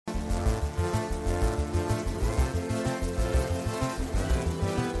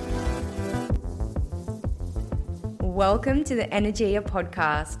Welcome to the Energia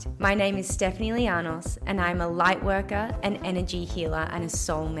podcast. My name is Stephanie Lianos and I'm a light worker, an energy healer and a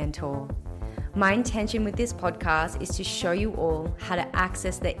soul mentor. My intention with this podcast is to show you all how to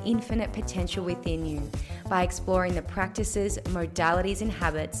access the infinite potential within you by exploring the practices, modalities and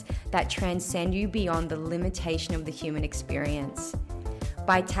habits that transcend you beyond the limitation of the human experience.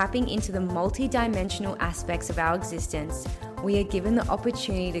 By tapping into the multi-dimensional aspects of our existence, we are given the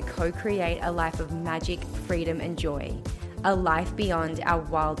opportunity to co-create a life of magic, freedom and joy, a life beyond our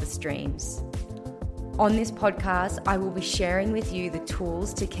wildest dreams. On this podcast, I will be sharing with you the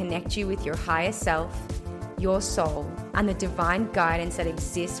tools to connect you with your higher self, your soul, and the divine guidance that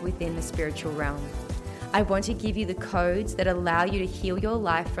exists within the spiritual realm. I want to give you the codes that allow you to heal your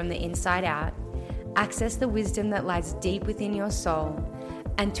life from the inside out, access the wisdom that lies deep within your soul,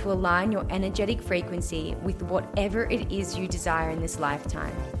 and to align your energetic frequency with whatever it is you desire in this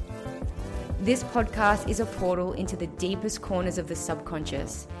lifetime. This podcast is a portal into the deepest corners of the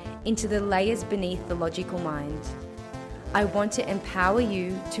subconscious, into the layers beneath the logical mind. I want to empower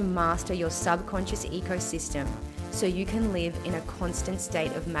you to master your subconscious ecosystem so you can live in a constant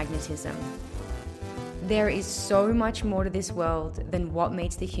state of magnetism. There is so much more to this world than what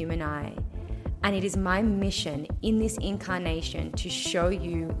meets the human eye. And it is my mission in this incarnation to show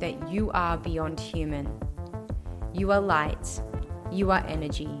you that you are beyond human. You are light. You are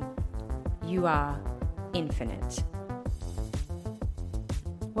energy. You are infinite.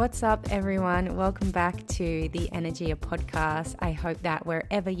 What's up, everyone? Welcome back to the Energia podcast. I hope that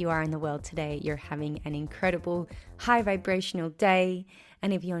wherever you are in the world today, you're having an incredible high vibrational day.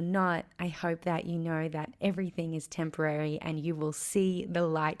 And if you're not, I hope that you know that everything is temporary and you will see the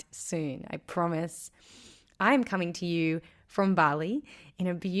light soon. I promise. I am coming to you from Bali in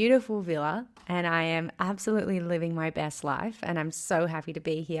a beautiful villa and I am absolutely living my best life. And I'm so happy to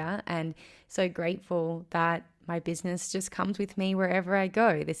be here and so grateful that my business just comes with me wherever I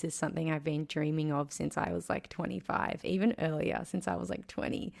go. This is something I've been dreaming of since I was like 25, even earlier, since I was like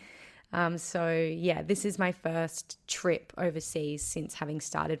 20. This is my first trip overseas since having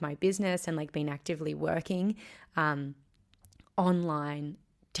started my business and like been actively working online,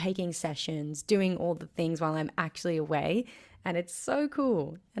 taking sessions, doing all the things while I'm actually away. And it's so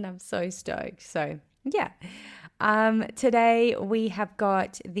cool and I'm so stoked. So yeah. Today we have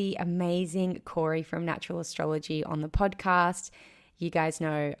got the amazing Corey from Natural Astrology on the podcast. You guys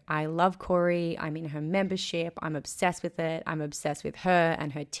know I love Corey. I'm in her membership. I'm obsessed with it. I'm obsessed with her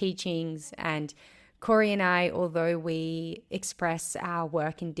and her teachings. And Corey and I, although we express our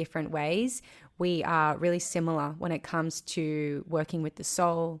work in different ways, we are really similar when it comes to working with the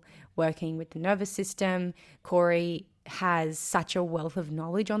soul, working with the nervous system. Corey has such a wealth of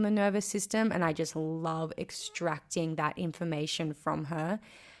knowledge on the nervous system, and I just love extracting that information from her.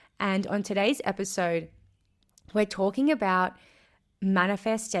 And on today's episode, we're talking about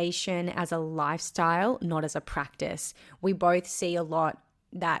manifestation as a lifestyle, not as a practice. We both see a lot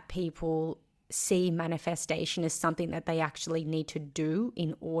that people see manifestation as something that they actually need to do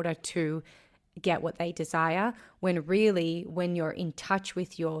in order to get what they desire, when really, when you're in touch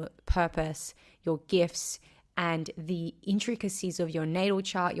with your purpose, your gifts, and the intricacies of your natal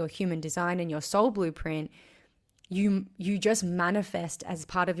chart, your human design, and your soul blueprint, you just manifest as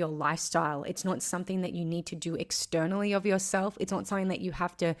part of your lifestyle. It's not something that you need to do externally of yourself. It's not something that you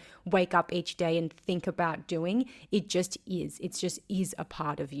have to wake up each day and think about doing. It just is. It just is a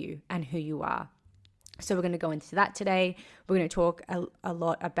part of you and who you are. So we're going to go into that today. We're going to talk a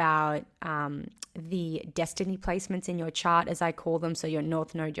lot about the destiny placements in your chart, as I call them. So your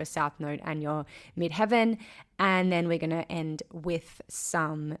north node, your south node, and your midheaven. And then we're going to end with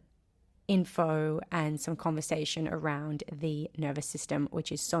some info and some conversation around the nervous system,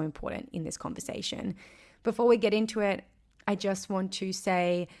 which is so important in this conversation. Before we get into it, I just want to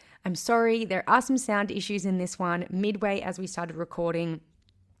say I'm sorry. There are some sound issues in this one. Midway as we started recording,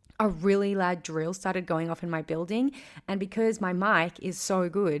 a really loud drill started going off in my building. And because my mic is so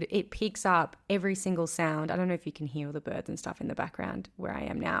good, it picks up every single sound. I don't know if you can hear all the birds and stuff in the background where I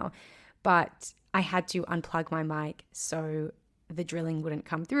am now, but I had to unplug my mic so the drilling wouldn't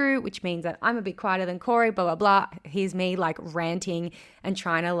come through, which means that I'm a bit quieter than Corey, blah, blah, blah. Here's me like ranting and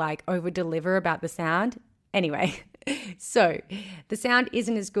trying to like over deliver about the sound. Anyway, so the sound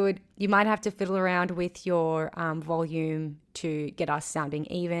isn't as good. You might have to fiddle around with your volume to get us sounding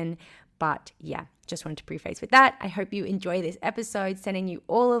even. But yeah, just wanted to preface with that. I hope you enjoy this episode. Sending you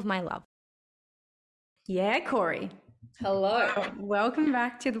all of my love. Yeah, Corey. Hello. Welcome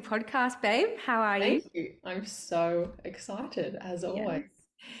back to the podcast, babe. How are you? Thank you. I'm so excited as always.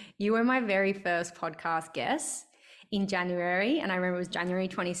 You were my very first podcast guest in January, and I remember it was January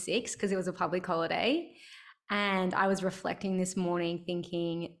 26th because it was a public holiday. And I was reflecting this morning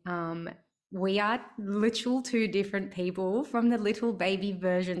thinking, we are literal two different people from the little baby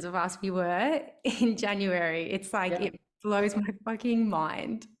versions of us we were in January. It's like Yeah. it blows my fucking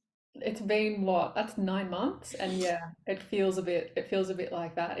mind. It's been what? That's 9 months, and yeah, it feels a bit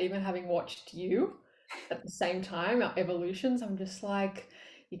like that. Even having watched you at the same time, our evolutions, I'm just like,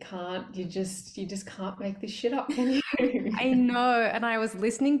 you just can't make this shit up, can you? I know. And I was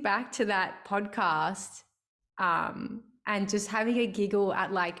listening back to that podcast, and just having a giggle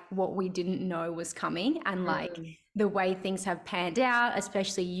at like what we didn't know was coming and like Mm. the way things have panned out,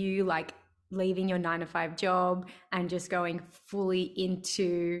 especially you like leaving your 9 to 5 job and just going fully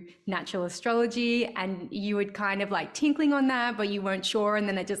into natural astrology. And you would kind of like tinkling on that, but you weren't sure. And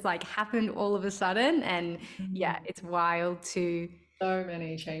then it just like happened all of a sudden. And yeah, Mm. it's wild to So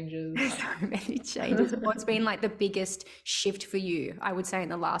many changes. so many changes. What's been like the biggest shift for you, I would say, in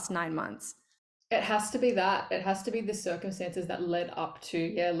the last 9 months? It has to be that. It has to be the circumstances that led up to,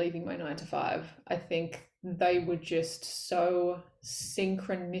 yeah, leaving my 9 to 5. I think they were just so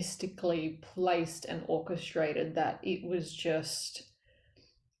synchronistically placed and orchestrated that it was just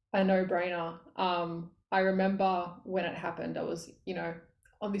a no-brainer. I remember when it happened, I was,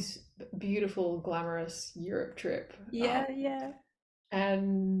 on this beautiful, glamorous Europe trip. Yeah, yeah.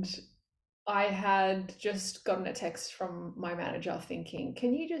 And I had just gotten a text from my manager thinking,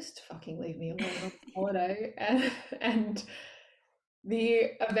 can you just fucking leave me alone on this holiday? And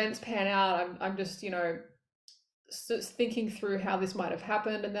the events pan out. I'm just, thinking through how this might have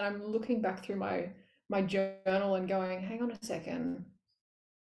happened. And then I'm looking back through my journal and going, hang on a second.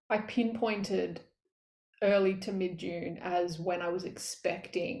 I pinpointed early to mid June as when I was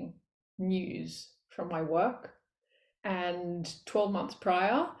expecting news from my work. And 12 months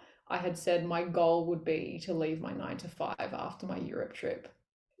prior, I had said my goal would be to leave my 9 to 5 after my Europe trip.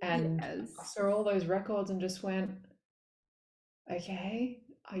 And I Yes. saw all those records and just went, okay,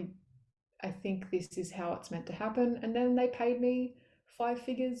 I think this is how it's meant to happen. And then they paid me 5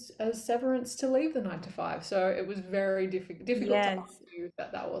 figures as severance to leave the 9 to 5. So it was very difficult to Yes. argue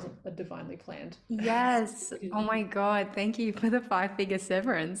that that wasn't a divinely planned Yes. Oh decision. my God. Thank you for the 5 figure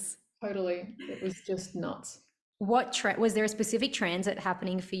severance. Totally. It was just nuts. Was there a specific transit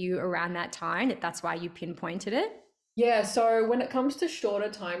happening for you around that time that's why you pinpointed it? Yeah, so when it comes to shorter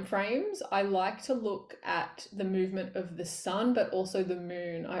time frames, I like to look at the movement of the sun, but also the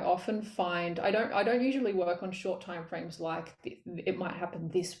moon. I often find I don't usually work on short time frames like it might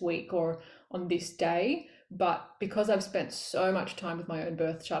happen this week or on this day, but because I've spent so much time with my own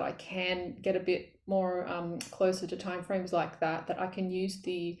birth chart, I can get a bit more closer to time frames like that, that I can use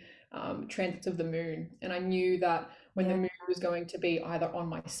the transits of the moon. And I knew that when the Yeah. moon was going to be either on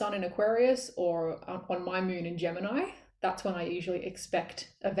my sun in Aquarius or on my moon in Gemini, that's when I usually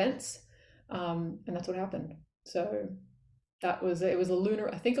expect events. And that's what happened. So that was it. Was a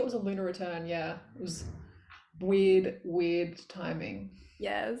lunar, I think it was a lunar return. Yeah, it was weird timing.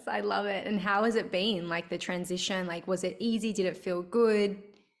 Yes, I love it. And how has it been? Like the transition, like was it easy? Did it feel good?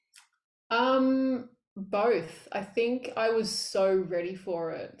 Both. I think I was so ready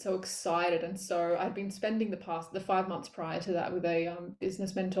for it, so excited, and so I'd been spending the 5 months prior to that with a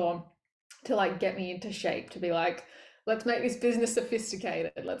business mentor to like get me into shape, to be like, let's make this business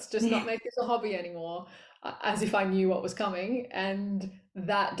sophisticated. Let's just not make this a hobby anymore, as if I knew what was coming. And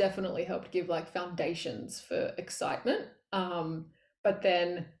that definitely helped give like foundations for excitement. But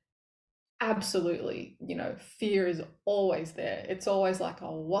then absolutely, fear is always there. It's always like,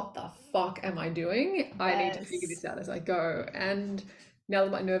 oh, what the fuck am I doing? I need to figure Yes. this out as I go. And now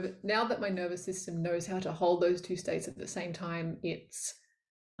that my nervous system knows how to hold those two states at the same time, it's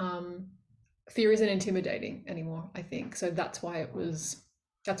um fear isn't intimidating anymore, I think. So that's why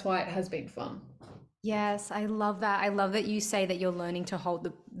it has been fun. Yes, I love that. I love that you say that you're learning to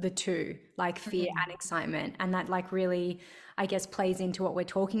hold the two, like fear and excitement. And that like really, I guess, plays into what we're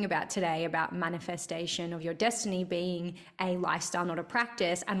talking about today about manifestation of your destiny being a lifestyle, not a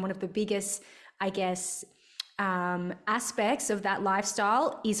practice. And one of the biggest, I guess, aspects of that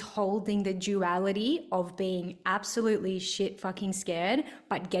lifestyle is holding the duality of being absolutely shit fucking scared,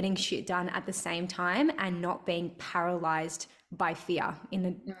 but getting shit done at the same time and not being paralyzed by fear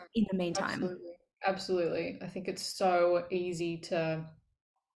Mm, in the meantime. absolutely. Absolutely. I think it's so easy to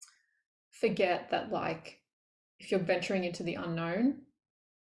forget that, like, if you're venturing into the unknown,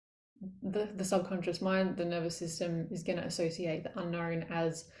 the subconscious mind, the nervous system is going to associate the unknown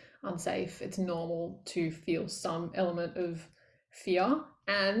as unsafe. It's normal to feel some element of fear,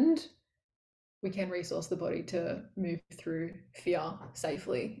 and we can resource the body to move through fear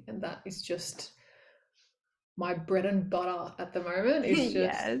safely. And that is just my bread and butter at the moment, is just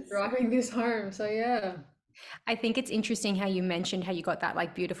Yes. driving this home. So yeah. I think it's interesting how you mentioned how you got that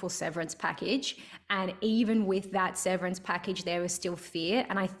like beautiful severance package. And even with that severance package, there was still fear.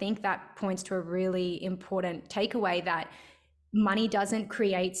 And I think that points to a really important takeaway that money doesn't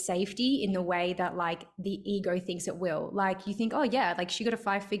create safety in the way that like the ego thinks it will. Like you think, oh yeah, like she got a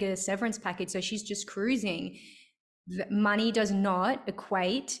 5-figure severance package, so she's just cruising. Money does not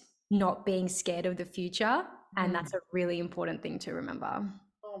equate not being scared of the future. And Mm. that's a really important thing to remember.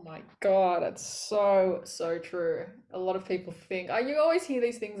 Oh my God, that's so, so true. A lot of people think, oh, you always hear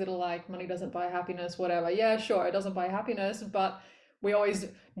these things that are like, money doesn't buy happiness, whatever. Yeah, sure, it doesn't buy happiness, but we always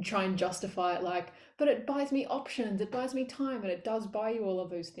try and justify it like, but it buys me options, it buys me time, and it does buy you all of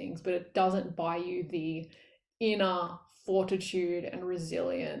those things, but it doesn't buy you the inner fortitude and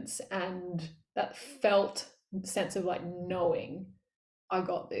resilience and that felt sense of like knowing I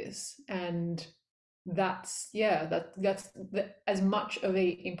got this. And that's yeah, as much of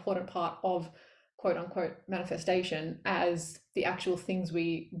a important part of quote unquote manifestation as the actual things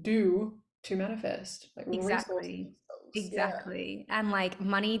we do to manifest, like resources Exactly. themselves. Yeah. Exactly. And like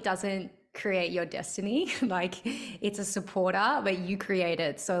money doesn't create your destiny. Like it's a supporter, but you create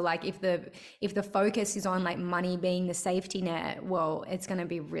it. So like if the focus is on like money being the safety net, well, it's going to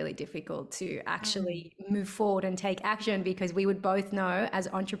be really difficult to Mm. actually move forward and take action because we would both know as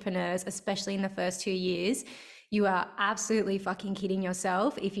entrepreneurs, especially in the first 2 years, you are absolutely fucking kidding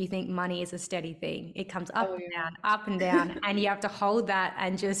yourself if you think money is a steady thing. It comes Oh yeah. up and down, and you have to hold that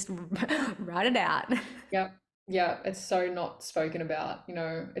and just write it out. Yep. Yeah, it's so not spoken about,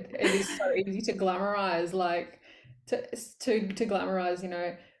 it is so easy to glamorize, like to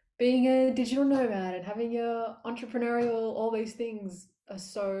glamorize, being a digital nomad and having your entrepreneurial, all these things are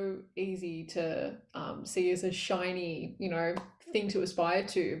so easy to see as a shiny, thing to aspire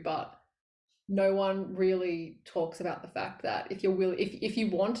to, but no one really talks about the fact that if you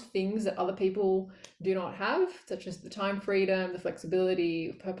want things that other people do not have, such as the time freedom, the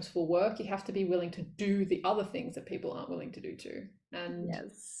flexibility, purposeful work, you have to be willing to do the other things that people aren't willing to do too. And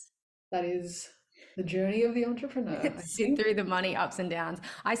Yes. that is the journey of the entrepreneur, I Sit think. through the money ups and downs.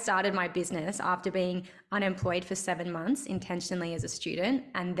 I started my business after being unemployed for 7 months intentionally as a student.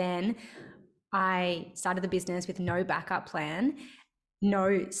 And then I started the business with no backup plan,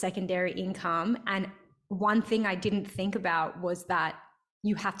 no secondary income. And one thing I didn't think about was that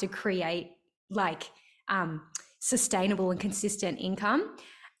you have to create like um, sustainable and consistent income.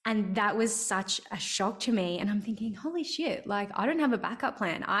 And that was such a shock to me. And I'm thinking, holy shit, like I don't have a backup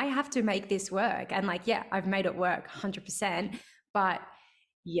plan. I have to make this work. And like, yeah, I've made it work 100%. But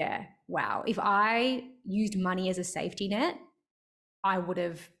yeah, wow. If I used money as a safety net, I would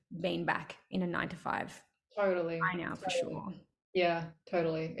have been back in a 9 to 5 Totally. by now for Totally. sure. Yeah,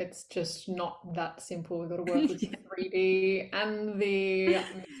 totally. It's just not that simple. We've got to work with the Yeah. 3D and the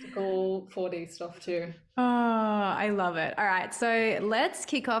mystical 4D stuff too. Oh, I love it. All right. So let's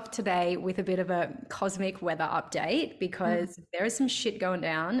kick off today with a bit of a cosmic weather update Mm. because there is some shit going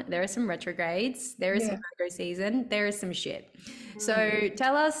down. There are some retrogrades. There is some Yeah. Virgo season. There is some shit. Mm. So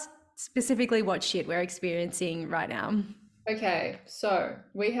tell us specifically what shit we're experiencing right now. Okay, so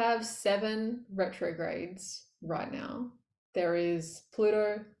we have 7 retrogrades right now. There is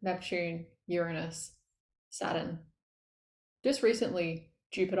Pluto, Neptune, Uranus, Saturn. Just recently,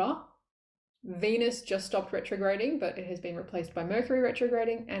 Jupiter. Venus just stopped retrograding, but it has been replaced by Mercury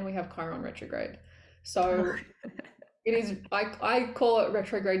retrograding, and we have Chiron retrograde. So it is, I call it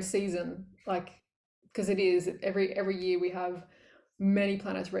retrograde season, like, because it is every year we have many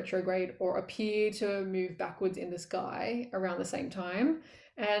planets retrograde or appear to move backwards in the sky around the same time.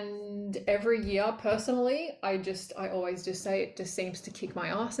 And every year, personally, I always just say it just seems to kick my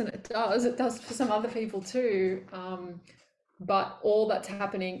ass, and it does for some other people too. But all that's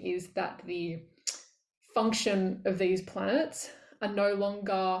happening is that the function of these planets are no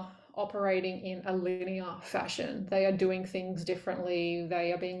longer operating in a linear fashion. They are doing things differently,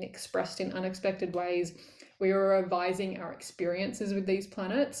 they are being expressed in unexpected ways. We are revising our experiences with these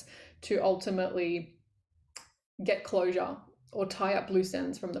planets to ultimately get closure or tie up loose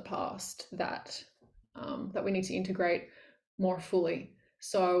ends from the past that we need to integrate more fully.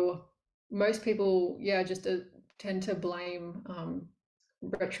 So most people, yeah, just tend to blame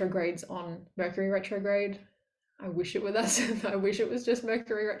retrogrades on Mercury retrograde. I wish it were that. I wish it was just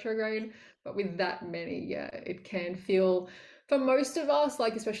Mercury retrograde, but with that many, yeah, it can feel for most of us,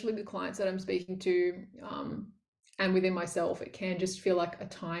 like especially the clients that I'm speaking to, and within myself, it can just feel like a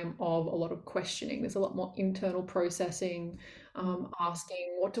time of a lot of questioning. There's a lot more internal processing,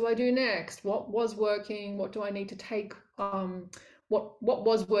 asking, what do I do next? What was working? What do I need to take? What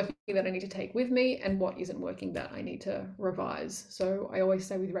was working that I need to take with me, and what isn't working that I need to revise. So I always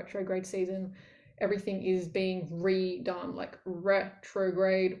say with retrograde season, everything is being redone, like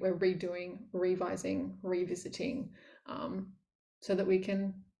retrograde. We're redoing, revising, revisiting, so that we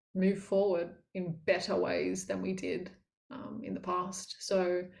can move forward in better ways than we did in the past.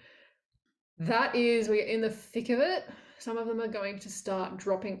 So we're in the thick of it. Some of them are going to start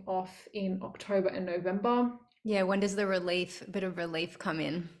dropping off in October and November. Yeah, when does the bit of relief come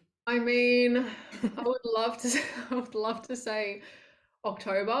in? I mean, I would love to I would love to say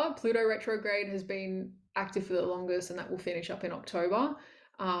October. Pluto retrograde has been active for the longest, and that will finish up in October.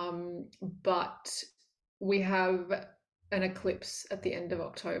 But we have an eclipse at the end of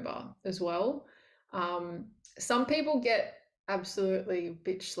October as well. Some people get absolutely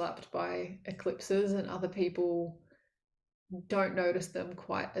bitch slapped by eclipses, and other people don't notice them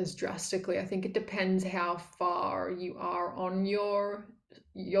quite as drastically. I think it depends how far you are on your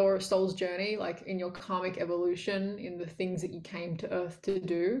soul's journey, like in your karmic evolution, in the things that you came to Earth to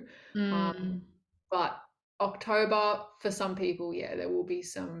do. Mm. But October, for some people, yeah, there will be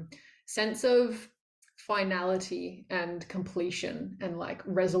some sense of finality and completion and like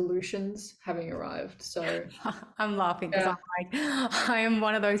resolutions having arrived. So I'm laughing because yeah, I'm like, I am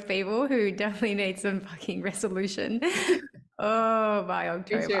one of those people who definitely needs some fucking resolution. Oh, by me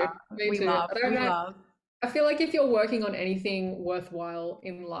October. too. Me We too. love, I don't we know. love. I feel like if you're working on anything worthwhile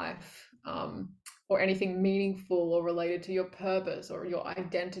in life, or anything meaningful or related to your purpose or your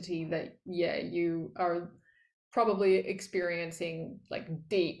identity, that yeah, you are probably experiencing like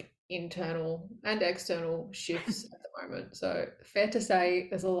deep internal and external shifts at the moment. So fair to say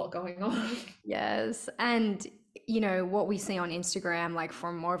there's a lot going on. Yes. And, what we see on Instagram, like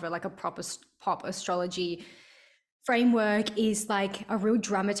from more of a, like a proper pop astrology framework is like a real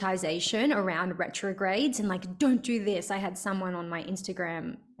dramatization around retrogrades and like, don't do this. I had someone on my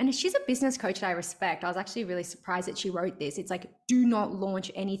Instagram and she's a business coach that I respect. I was actually really surprised that she wrote this. It's like, do not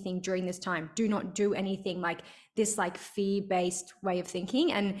launch anything during this time. Do not do anything, like this like fear-based way of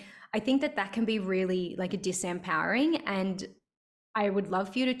thinking. And I think that that can be really like a disempowering. And I would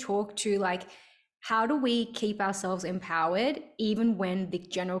love for you to talk to like, how do we keep ourselves empowered even when the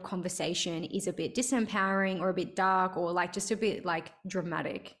general conversation is a bit disempowering or a bit dark or like just a bit like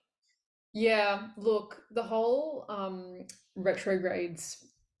dramatic? Yeah, look, the whole retrogrades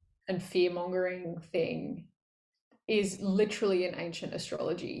and fear mongering thing is literally an ancient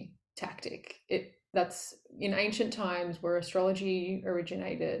astrology tactic. That's in ancient times where astrology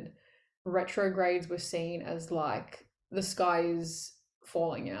originated, retrogrades were seen as like the sky is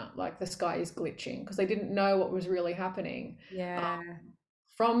falling out, like the sky is glitching, because they didn't know what was really happening. Yeah.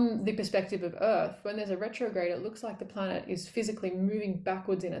 From the perspective of Earth, when there's a retrograde, it looks like the planet is physically moving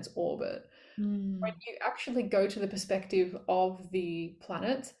backwards in its orbit. When Mm. you actually go to the perspective of the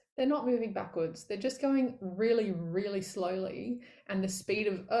planet, they're not moving backwards. They're just going really, really slowly. And the speed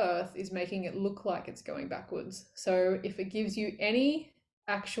of Earth is making it look like it's going backwards. So if it gives you any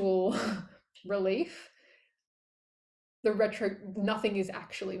actual relief, nothing is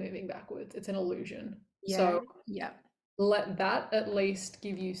actually moving backwards. It's an illusion. Yeah. So Yeah. let that at least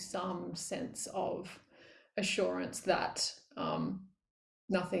give you some sense of assurance that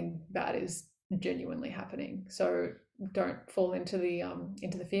nothing bad is genuinely happening. So don't fall into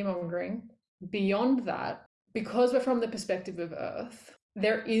the fear mongering. Beyond that, because we're from the perspective of Earth,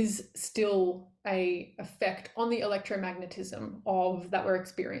 there is still a effect on the electromagnetism of that we're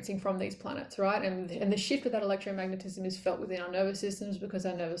experiencing from these planets, right? And the shift of that electromagnetism is felt within our nervous systems because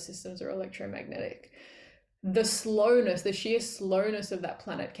our nervous systems are electromagnetic. The slowness, the sheer slowness of that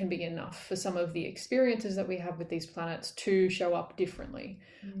planet can be enough for some of the experiences that we have with these planets to show up differently.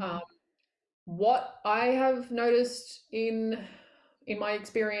 Mm. Um, what I have noticed in my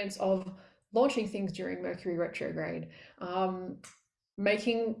experience of launching things during Mercury retrograde,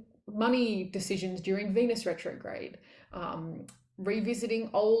 making money decisions during Venus retrograde, revisiting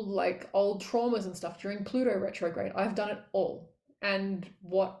old traumas and stuff during Pluto retrograde. I've done it all. And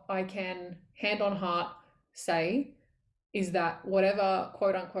what I can hand on heart say is that whatever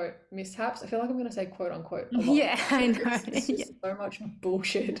quote unquote mishaps, I feel like I'm going to say quote unquote a lot. Yeah, I know. It's Yeah. just so much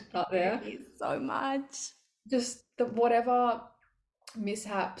bullshit out There there. is so much. Just that whatever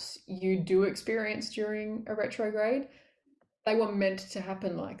mishaps you do experience during a retrograde, they were meant to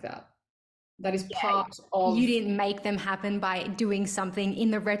happen like that. That is part You of didn't make them happen by doing something in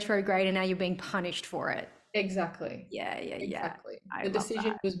the retrograde and now you're being punished for it. exactly, Yeah, yeah, yeah. exactly. I The love decision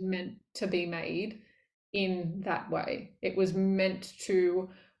that. was meant to be made in that way. It was meant to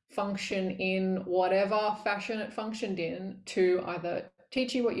function in whatever fashion it functioned in to either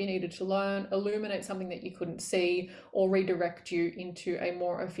teach you what you needed to learn, illuminate something that you couldn't see, or redirect you into a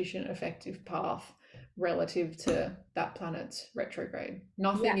more efficient, effective path relative to that planet's retrograde. Yeah.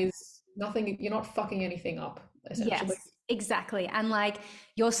 Nothing is Nothing, you're not fucking anything up, essentially. Yes, exactly. And like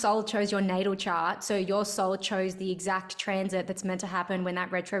your soul chose your natal chart. So your soul chose the exact transit that's meant to happen when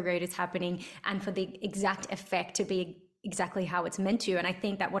that retrograde is happening and for the exact effect to be exactly how it's meant to. And I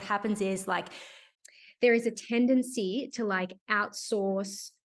think that what happens is like there is a tendency to like outsource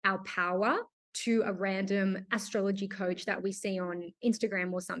our power to a random astrology coach that we see on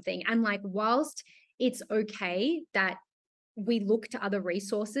Instagram or something. And like, whilst it's okay that we look to other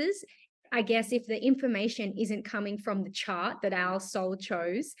resources, I guess if the information isn't coming from the chart that our soul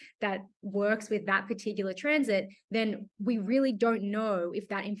chose that works with that particular transit, then we really don't know if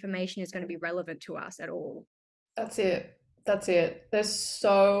that information is going to be relevant to us at all. That's it. That's it. There's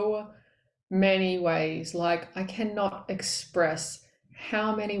so many ways. Like, I cannot express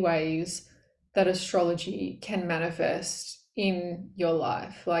how many ways that astrology can manifest in your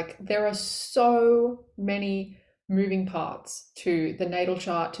life. Like, there are so many moving parts to the natal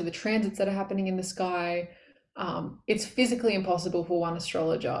chart, to the transits that are happening in the sky. It's physically impossible for one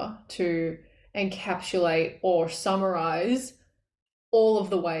astrologer to encapsulate or summarize all of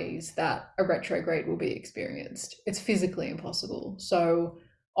the ways that a retrograde will be experienced. It's physically impossible. So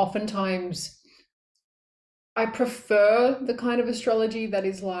oftentimes I prefer the kind of astrology that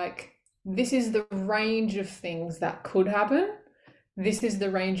is like, this is the range of things that could happen. This is the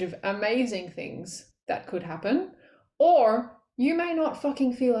range of amazing things that could happen. Or you may not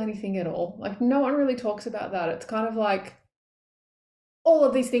fucking feel anything at all. Like, no one really talks about that. It's kind of like, all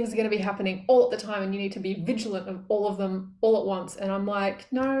of these things are going to be happening all at the time and you need to be vigilant of all of them all at once. And I'm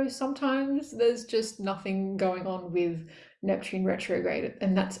like, no, sometimes there's just nothing going on with Neptune retrograde,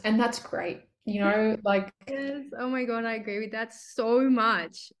 and that's great, like. Yes. Oh my God, I agree with that so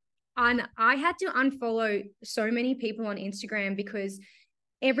much. And I had to unfollow so many people on Instagram because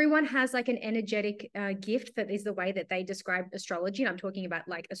everyone has like an energetic gift that is the way that they describe astrology. And I'm talking about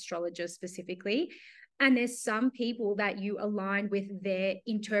like astrologers specifically. And there's some people that you align with their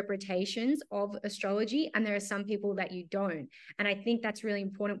interpretations of astrology, and there are some people that you don't. And I think that's really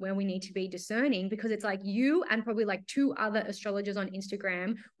important where we need to be discerning, because it's like you and probably like two other astrologers on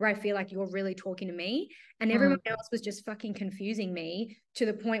Instagram where I feel like you're really talking to me, and everyone Mm, else was just fucking confusing me to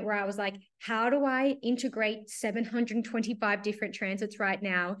the point where I was like, how do I integrate 725 different transits right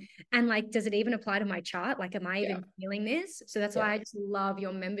now? And like, does it even apply to my chart? Like, am I yeah, even feeling this? So that's yeah, why I just love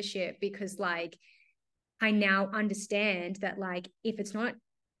your membership, because like I now understand that like if it's not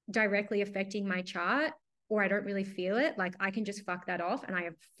directly affecting my chart or I don't really feel it, like I can just fuck that off and I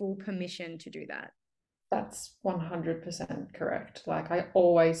have full permission to do that. that's 100% correct. Like, I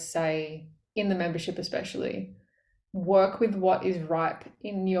always say in the membership, especially, work with what is ripe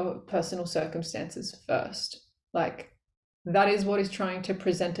in your personal circumstances first. Like, that is what is trying to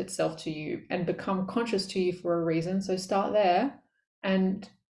present itself to you and become conscious to you for a reason. So start there, and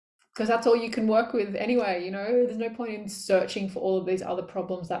because that's all you can work with anyway, there's no point in searching for all of these other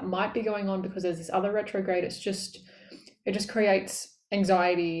problems that might be going on because there's this other retrograde. It just creates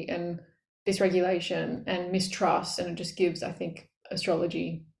anxiety and dysregulation and mistrust, and it just gives, I think,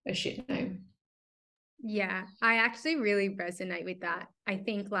 astrology a shit name. Yeah, I actually really resonate with that. I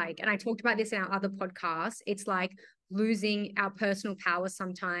think like, and I talked about this in our other podcasts, it's like losing our personal power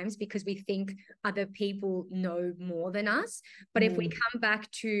sometimes because we think other people know more than us. But if we Mm. come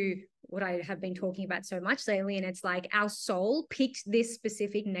back to what I have been talking about so much lately, and it's like our soul picked this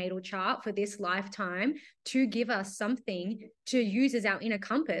specific natal chart for this lifetime to give us something to use as our inner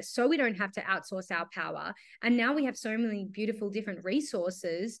compass so we don't have to outsource our power. And now we have so many beautiful different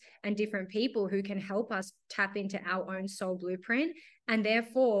resources and different people who can help us tap into our own soul blueprint. And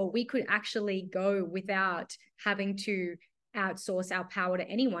therefore, we could actually go without having to outsource our power to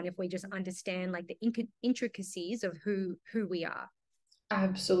anyone if we just understand like the intricacies of who we are.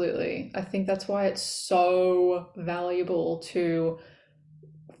 Absolutely. I think that's why it's so valuable to,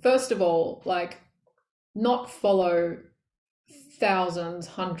 first of all, like, not follow thousands,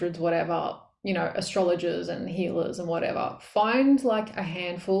 hundreds, whatever, astrologers and healers and whatever. Find like a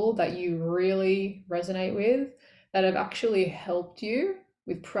handful that you really resonate with, that have actually helped you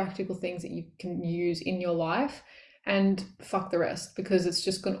with practical things that you can use in your life, and fuck the rest, because it's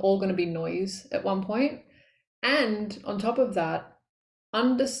just all going to be noise at one point. And on top of that,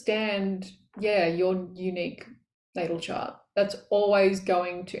 understand, yeah, your unique natal chart. That's always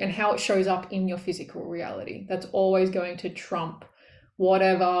going to, and how it shows up in your physical reality. That's always going to trump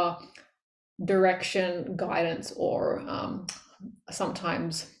whatever direction, guidance, or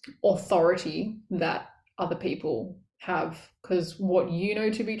sometimes authority that other people have. Because what you know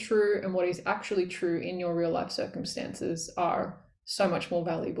to be true and what is actually true in your real life circumstances are so much more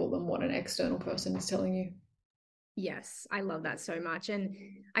valuable than what an external person is telling you. Yes, I love that so much. And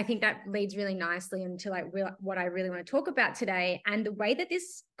I think that leads really nicely into like what I really want to talk about today. And the way that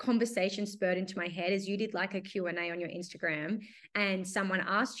this conversation spurred into my head is you did like a Q&A on your Instagram and someone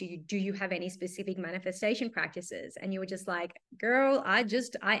asked you, do you have any specific manifestation practices? And you were just like, girl, I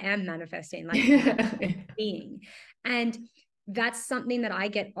am manifesting, like being. And that's something that I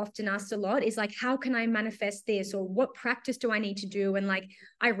get often asked a lot is like, how can I manifest this? Or what practice do I need to do? And like,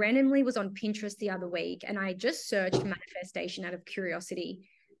 I randomly was on Pinterest the other week and I just searched manifestation out of curiosity.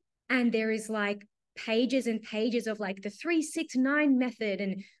 And there is like pages and pages of like the 3-6-9 method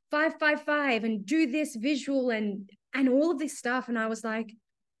and 5-5-5 and do this visual and all of this stuff. And I was like,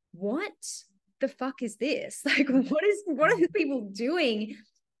 what the fuck is this? Like, what are people doing?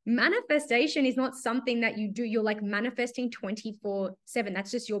 Manifestation is not something that you do. You're like manifesting 24/7.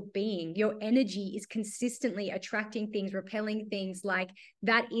 That's just your being. Your energy is consistently attracting things, repelling things. Like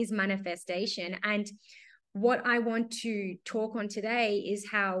that is manifestation. And what I want to talk on today is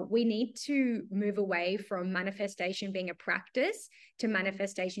how we need to move away from manifestation being a practice to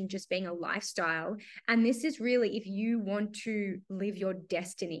manifestation just being a lifestyle. And this is really, if you want to live your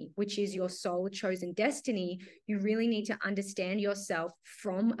destiny, which is your soul chosen destiny, you really need to understand yourself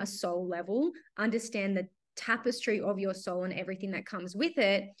from a soul level, understand the tapestry of your soul and everything that comes with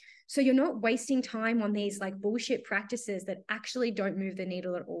it. So you're not wasting time on these like bullshit practices that actually don't move the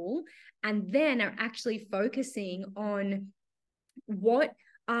needle at all, and then are actually focusing on what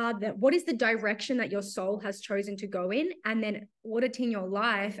is the direction that your soul has chosen to go in, and then auditing your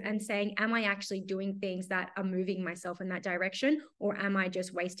life and saying, am I actually doing things that are moving myself in that direction, or am I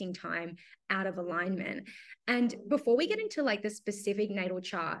just wasting time out of alignment? And before we get into like the specific natal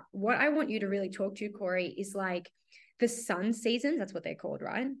chart, what I want you to really talk to, Corey, is like the sun seasons. That's what they're called,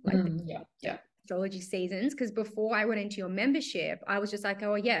 right? Like yeah. Astrology seasons. Because before I went into your membership, I was just like,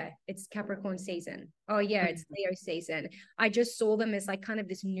 oh yeah, it's Capricorn season. Oh yeah, it's Leo season. I just saw them as like kind of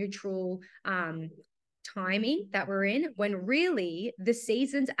this neutral timing that we're in, when really the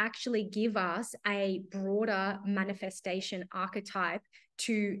seasons actually give us a broader manifestation archetype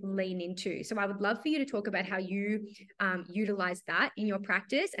to lean into. So I would love for you to talk about how you utilize that in your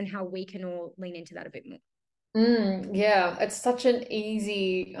practice and how we can all lean into that a bit more. Yeah, it's such an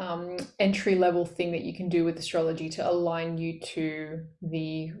easy entry level thing that you can do with astrology to align you to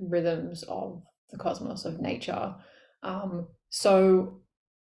the rhythms of the cosmos, of nature. So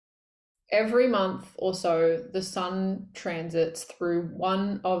every month or so, the sun transits through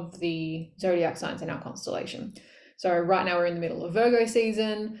one of the zodiac signs in our constellation. So right now we're in the middle of Virgo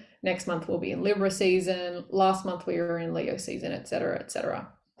season. Next month we'll be in Libra season. Last month we were in Leo season, etc., etc.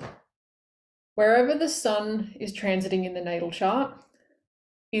 Wherever the sun is transiting in the natal chart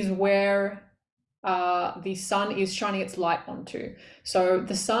is where the sun is shining its light onto. So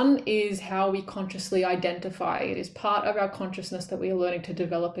the sun is how we consciously identify. It is part of our consciousness that we are learning to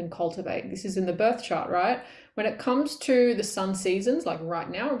develop and cultivate. This is in the birth chart, right? When it comes to the sun seasons, like right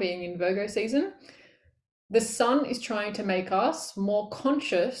now, being in Virgo season, the sun is trying to make us more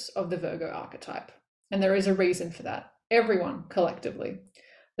conscious of the Virgo archetype. And there is a reason for that. Everyone collectively.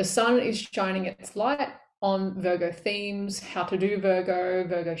 The sun is shining its light on Virgo themes, how to do Virgo,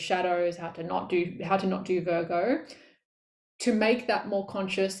 Virgo shadows, how to not do Virgo, to make that more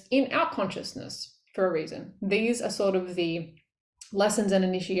conscious in our consciousness for a reason. These are sort of the lessons and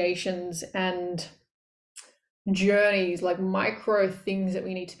initiations and journeys, like micro things that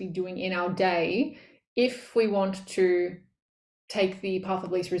we need to be doing in our day if we want to take the path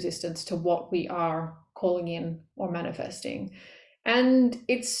of least resistance to what we are calling in or manifesting. And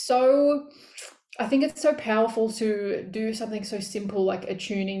I think it's so powerful to do something so simple like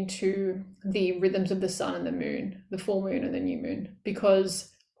attuning to the rhythms of the sun and the moon, the full moon and the new moon,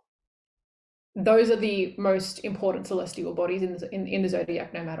 because those are the most important celestial bodies in the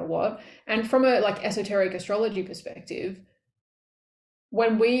zodiac, no matter what. And from a like esoteric astrology perspective,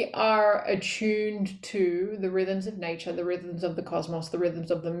 when we are attuned to the rhythms of nature, the rhythms of the cosmos, the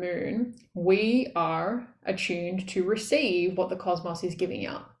rhythms of the moon, we are attuned to receive what the cosmos is giving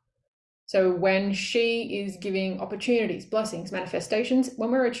out. So when she is giving opportunities, blessings, manifestations,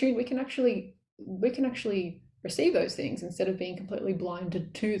 when we're attuned, we can actually receive those things instead of being completely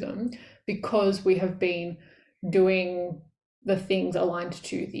blinded to them, because we have been doing the things aligned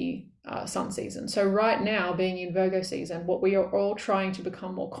to the sun season. So right now, being in Virgo season, what we are all trying to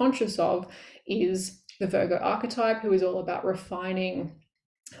become more conscious of is the Virgo archetype, who is all about refining,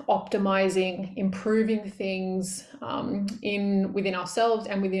 optimizing, improving things within ourselves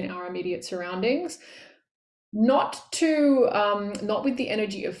and within our immediate surroundings. Not with the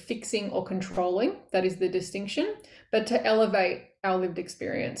energy of fixing or controlling, that is the distinction, but to elevate our lived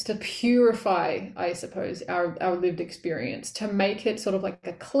experience, to purify, I suppose, our lived experience, to make it sort of like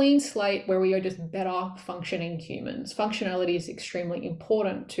a clean slate where we are just better functioning humans. Functionality is extremely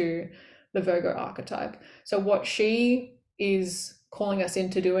important to the Virgo archetype. So, what she is calling us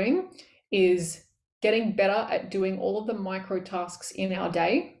into doing is getting better at doing all of the micro tasks in our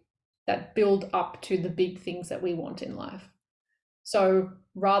day that build up to the big things that we want in life. So,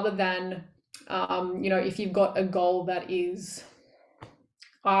 rather than if you've got a goal that is,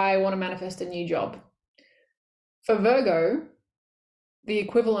 I want to manifest a new job. For Virgo, the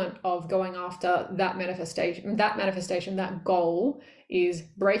equivalent of going after that goal is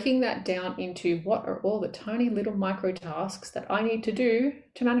breaking that down into what are all the tiny little micro tasks that I need to do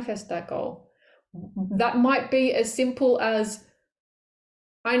to manifest that goal. That might be as simple as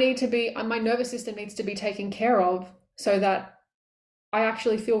my nervous system needs to be taken care of so that I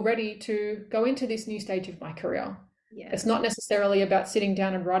actually feel ready to go into this new stage of my career. Yeah. It's not necessarily about sitting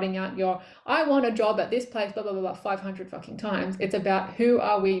down and writing out I want a job at this place, blah, blah, blah, blah, 500 fucking times. It's about who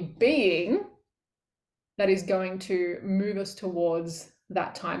are we being that is going to move us towards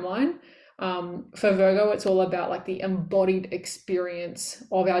that timeline. For Virgo, it's all about like the embodied experience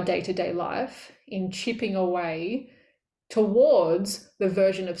of our day-to-day life in chipping away towards the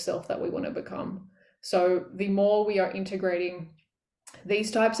version of self that we want to become. So the more we are integrating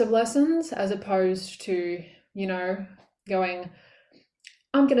these types of lessons as opposed to, going,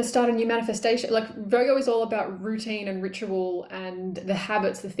 I'm going to start a new manifestation. Like Virgo is all about routine and ritual and the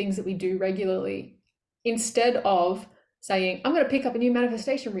habits, the things that we do regularly, instead of saying, I'm going to pick up a new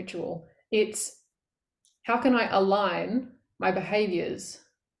manifestation ritual. It's how can I align my behaviors,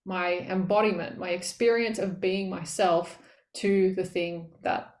 my embodiment, my experience of being myself to the thing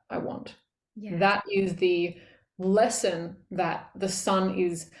that I want. Yeah. That is the lesson that the sun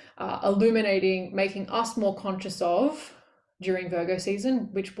is illuminating, making us more conscious of during Virgo season,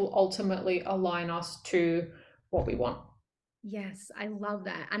 which will ultimately align us to what we want. Yes, I love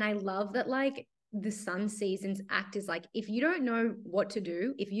that. And I love that like the sun seasons act as like if you don't know what to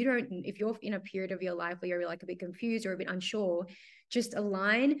do, if you're in a period of your life where you're like a bit confused or a bit unsure, just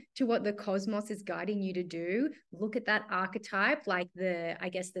align to what the cosmos is guiding you to do. Look at that archetype, like I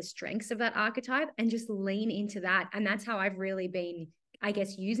guess the strengths of that archetype, and just lean into that. And that's how I've really been, I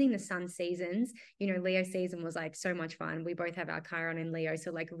guess, using the sun seasons. Leo season was like so much fun. We both have our Chiron in Leo,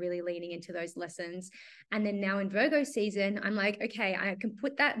 so like really leaning into those lessons. And then now in Virgo season, I'm like, okay, I can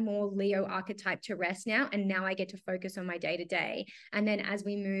put that more Leo archetype to rest now. And now I get to focus on my day to day. And then as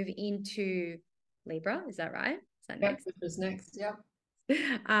we move into Libra, is that right? Is that next? Which is next. Yeah.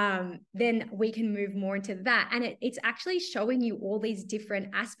 Then we can move more into that. And it's actually showing you all these different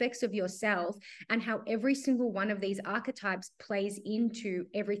aspects of yourself and how every single one of these archetypes plays into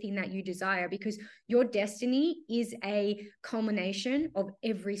everything that you desire, because your destiny is a culmination of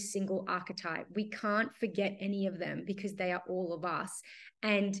every single archetype. We can't forget any of them because they are all of us.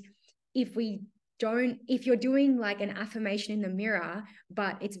 And if you're doing like an affirmation in the mirror,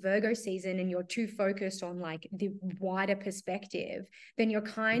 but it's Virgo season and you're too focused on like the wider perspective, then you're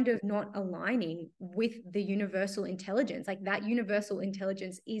kind of not aligning with the universal intelligence. Like that universal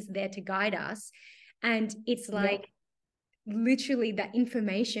intelligence is there to guide us. And it's like, literally that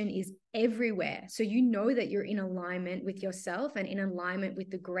information is everywhere. So you know that you're in alignment with yourself and in alignment with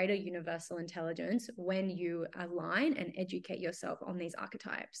the greater universal intelligence when you align and educate yourself on these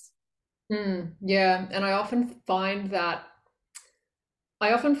archetypes. Yeah, and I often find that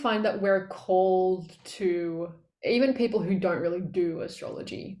we're called to, even people who don't really do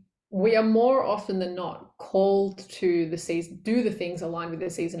astrology, we are more often than not called to the season, do the things aligned with the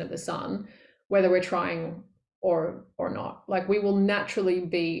season of the sun, whether we're trying or not. Like we will naturally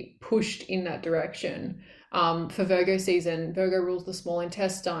be pushed in that direction. For Virgo season, Virgo rules the small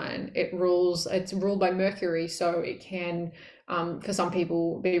intestine. It's ruled by Mercury, so it can, for some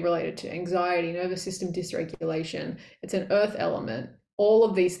people, be related to anxiety, nervous system dysregulation. It's an earth element. All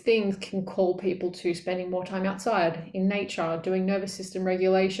of these things can call people to spending more time outside in nature, doing nervous system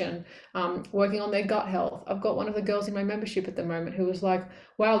regulation, working on their gut health. I've got one of the girls in my membership at the moment who was like,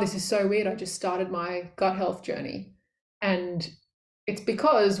 wow, this is so weird. I just started my gut health journey. And it's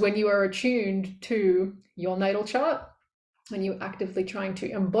because when you are attuned to your natal chart, when you're actively trying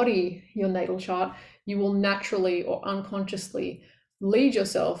to embody your natal chart, you will naturally or unconsciously lead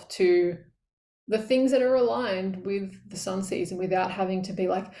yourself to the things that are aligned with the sun season without having to be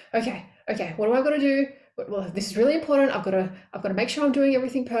like, okay, what do I got to do? Well, this is really important. I've got to make sure I'm doing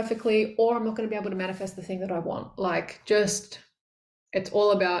everything perfectly, or I'm not going to be able to manifest the thing that I want. Like, just it's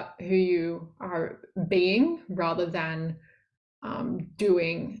all about who you are being rather than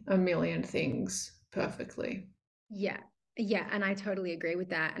doing a million things perfectly. Yeah. Yeah, and I totally agree with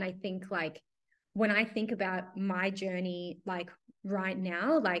that. And I think like when I think about my journey, like right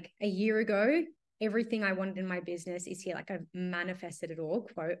now, like a year ago, everything I wanted in my business is here. Like I've manifested it all,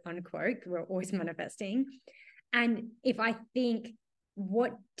 quote unquote. We're always manifesting. And if I think,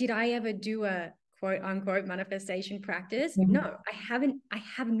 what did I ever do a quote unquote manifestation practice? No, Mhm. I haven't. I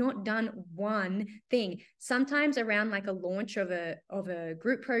have not done one thing. Sometimes around like a launch of a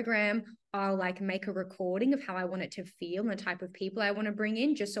group program, I'll like make a recording of how I want it to feel and the type of people I want to bring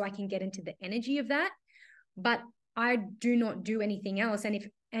in, just so I can get into the energy of that. But I do not do anything else.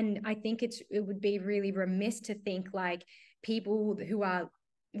 And I think it would be really remiss to think like people who are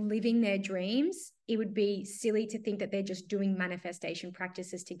living their dreams, it would be silly to think that they're just doing manifestation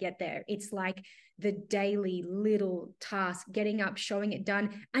practices to get there. It's like the daily little task, getting up, showing it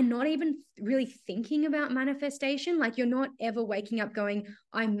done, and not even really thinking about manifestation. Like you're not ever waking up going,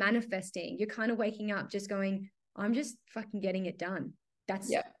 I'm manifesting. You're kind of waking up just going, I'm just fucking getting it done. That's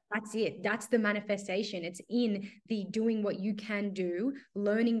Yeah. that's it. That's the manifestation. It's in the doing what you can do,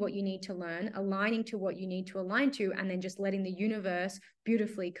 learning what you need to learn, aligning to what you need to align to, and then just letting the universe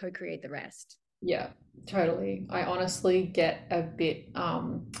beautifully co-create the rest. Yeah, totally. I honestly get a bit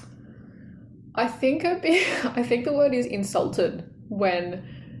I think a bit I think the word is insulted when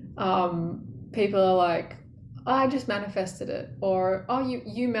people are like, I just manifested it, or oh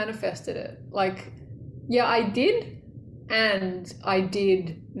you manifested it. Like, yeah, I did, and I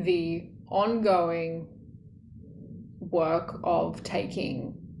did the ongoing work of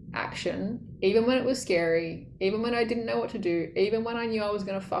taking action, even when it was scary, even when I didn't know what to do, even when I knew I was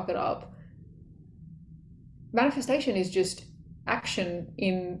gonna fuck it up. Manifestation is just action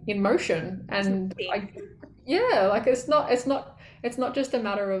in motion, and I yeah, like it's not just a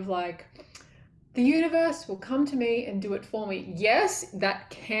matter of like the universe will come to me and do it for me. Yes, that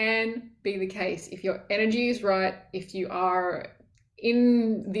can be the case if your energy is right, if you are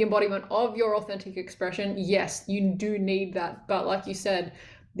in the embodiment of your authentic expression. Yes, you do need that, but like you said,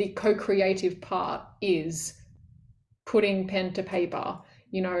 the co-creative part is putting pen to paper,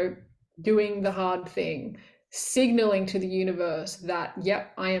 you know, doing the hard thing, signaling to the universe that,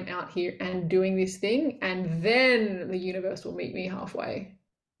 yep, I am out here and doing this thing, and then the universe will meet me halfway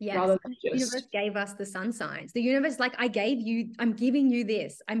Yes. rather And than the universe just gave us the sun signs. The universe, like, I gave you, I'm giving you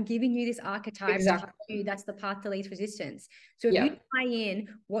this. I'm giving you this archetype to help exactly. you. That's the path to least resistance. So if you Yeah. tie in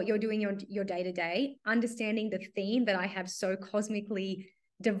what you're doing your day to day, understanding the theme that I have so cosmically,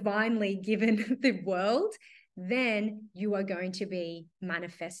 divinely given the world, then you are going to be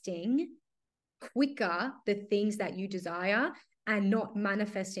manifesting quicker the things that you desire and not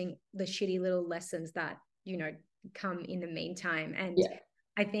manifesting the shitty little lessons that, come in the meantime. And Yeah.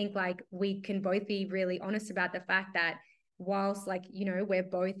 I think like we can both be really honest about the fact that whilst like, we're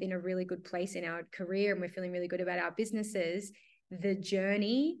both in a really good place in our career and we're feeling really good about our businesses, the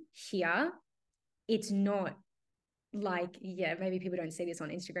journey here, it's not like, yeah, maybe people don't see this on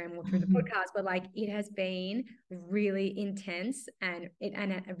Instagram or through the podcast, but like it has been really intense and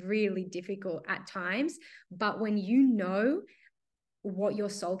really difficult at times. But when you know what your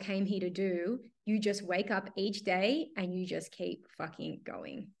soul came here to do, you just wake up each day and you just keep fucking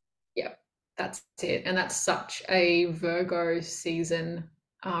going. Yeah, that's it. And that's such a Virgo season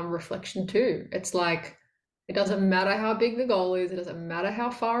reflection too. It's like, it doesn't matter how big the goal is, it doesn't matter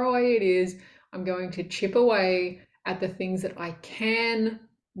how far away it is. I'm going to chip away at the things that I can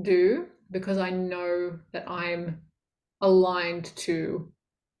do because I know that I'm aligned to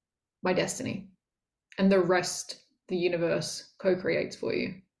my destiny, and the rest the universe co-creates for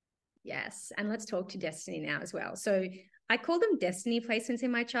you. Yes. And let's talk to destiny now as well. So I call them destiny placements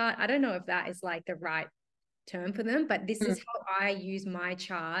in my chart. I don't know if that is like the right term for them, but this Mm. is how I use my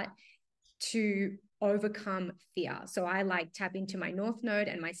chart to overcome fear. So I like tap into my north node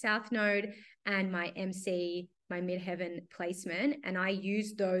and my south node and my MC, my midheaven placement. And I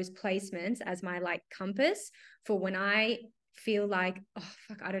use those placements as my like compass for when I feel like, oh,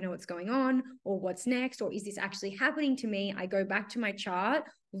 fuck, I don't know what's going on or what's next, or is this actually happening to me? I go back to my chart,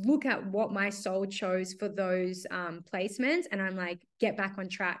 look at what my soul chose for those placements, and I'm like, get back on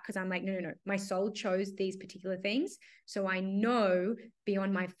track, because I'm like, no, my soul chose these particular things, so I know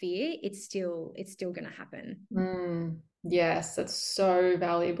beyond my fear, it's still going to happen. Yes, that's so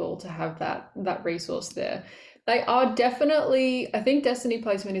valuable to have that resource there. They are definitely, I think destiny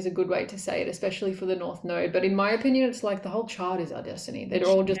placement is a good way to say it, especially for the North Node. But in my opinion, it's like the whole chart is our destiny. They're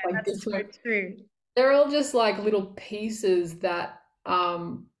all Yeah, just like that's so different, true. they're all just like little pieces that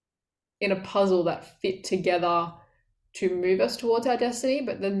in a puzzle that fit together to move us towards our destiny.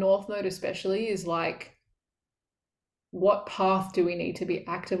 But the North Node especially is like, what path do we need to be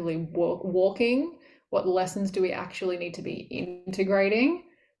actively walking? what lessons do we actually need to be integrating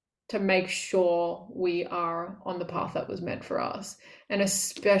to make sure we are on the path that was meant for us. And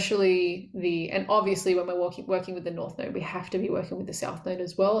especially and obviously when we're working with the North Node, we have to be working with the South Node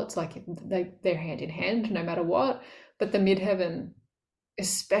as well. It's like they're hand in hand no matter what. But the midheaven,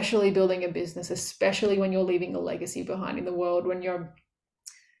 especially building a business, especially when you're leaving a legacy behind in the world, when you're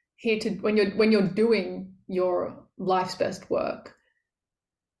when you're doing your life's best work,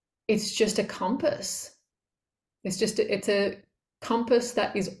 it's just a compass. It's a compass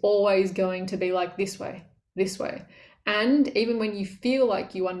that is always going to be like this way, this way. And even when you feel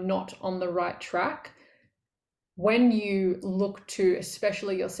like you are not on the right track, when you look to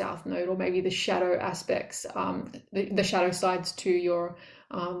especially your south node or maybe the shadow aspects, the shadow sides to your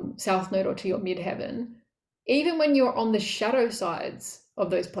south node or to your midheaven, even when you're on the shadow sides of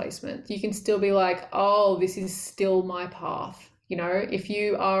those placements, you can still be like, oh, this is still my path. You know, if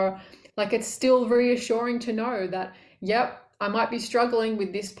you are like, it's still reassuring to know that, yep, I might be struggling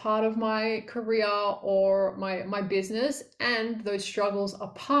with this part of my career or my business, and those struggles are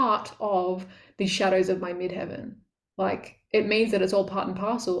part of the shadows of my midheaven. Like, it means that it's all part and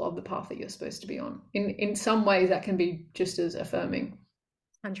parcel of the path that you're supposed to be on. In some ways, that can be just as affirming.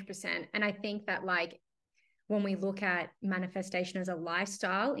 100%. And I think that, like, when we look at manifestation as a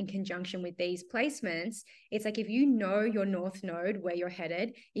lifestyle in conjunction with these placements, it's like, if you know your north node, where you're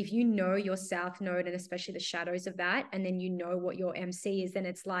headed, if you know your south node and especially the shadows of that, and then you know what your MC is, then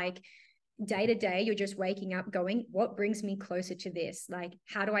it's like, day to day, you're just waking up going, what brings me closer to this? Like,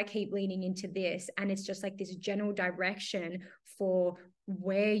 how do I keep leaning into this? And it's just like this general direction for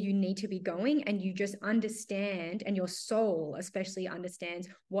where you need to be going. And you just understand, and your soul especially understands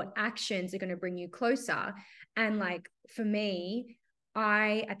what actions are going to bring you closer. And like, for me,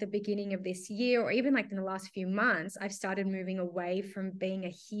 at the beginning of this year, or even like in the last few months, I've started moving away from being a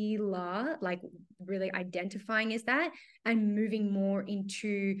healer, like really identifying as that, and moving more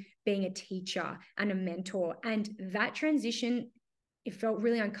into being a teacher and a mentor. And that transition, it felt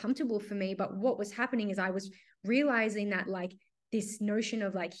really uncomfortable for me. But what was happening is I was realizing that, like, this notion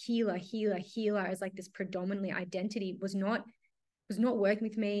of like healer as like this predominantly identity was not working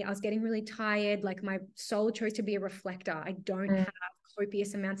with me. I was getting really tired. Like, my soul chose to be a reflector. I don't have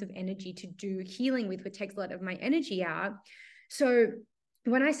copious amounts of energy to do healing with, which takes a lot of my energy out. So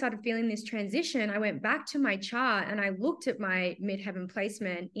when I started feeling this transition, I went back to my chart and I looked at my midheaven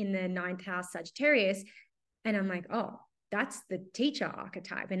placement in the ninth house Sagittarius, and I'm like, oh, that's the teacher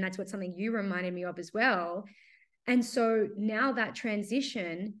archetype. And that's what something you reminded me of as well. And so now that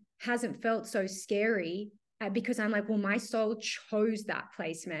transition hasn't felt so scary, because I'm like, well, my soul chose that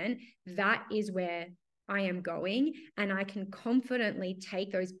placement. That is where I am going. And I can confidently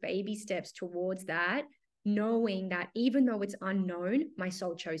take those baby steps towards that, knowing that even though it's unknown, my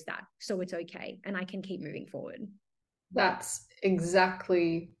soul chose that. So it's okay. And I can keep moving forward. That's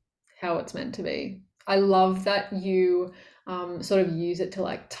exactly how it's meant to be. I love that you sort of use it to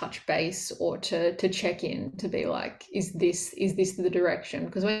like touch base or to check in, to be like, is this the direction?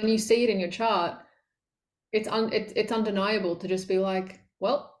 Because when you see it in your chart, it's undeniable to just be like,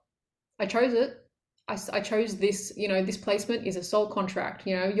 well, I chose it. I chose this. You know, this placement is a soul contract.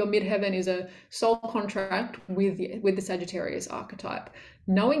 You know, your midheaven is a soul contract with the Sagittarius archetype.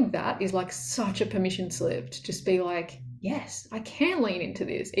 Knowing that is like such a permission slip to just be like, yes, I can lean into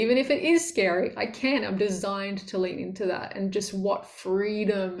this, even if it is scary. I can. I'm designed to lean into that, and just what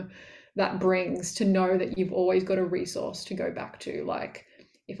freedom that brings to know that you've always got a resource to go back to. Like,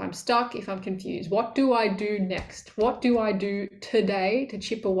 if I'm stuck, if I'm confused, what do I do next? What do I do today to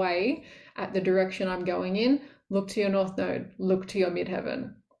chip away at the direction I'm going in? Look to your north node, look to your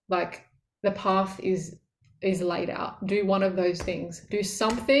midheaven. Like, the path is laid out. Do one of those things. Do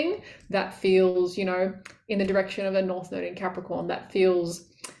something that feels, you know, in the direction of a north node in Capricorn, that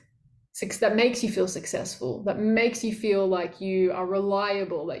makes you feel successful, that makes you feel like you are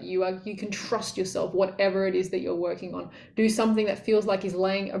reliable, that you can trust yourself, whatever it is that you're working on. Do something that feels like is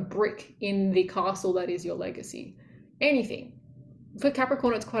laying a brick in the castle that is your legacy. Anything. For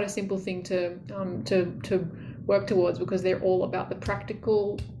Capricorn, it's quite a simple thing to work towards, because they're all about the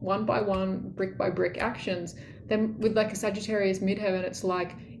practical, one by one, brick by brick actions. Then with like a Sagittarius midheaven, it's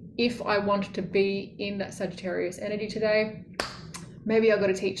like, if I want to be in that Sagittarius energy today, maybe I've got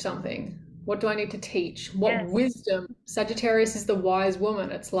to teach something. What do I need to teach? What Yes. wisdom? Sagittarius is the wise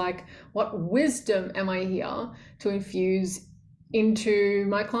woman. It's like, what wisdom am I here to infuse into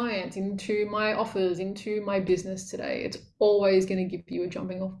my clients, into my offers, into my business today? It's always going to give you a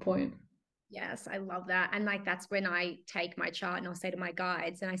jumping off point. Yes, I love that. And like, that's when I take my chart and I'll say to my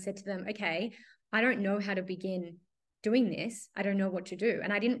guides, and I said to them, okay, I don't know how to begin. doing this. I don't know what to do.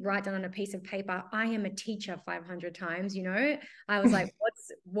 And I didn't write down on a piece of paper, I am a teacher 500 times, you know? I was like,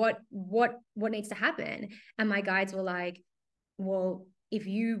 what needs to happen? And my guides were like, well, if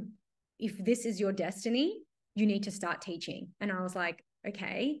this is your destiny, you need to start teaching. And I was like,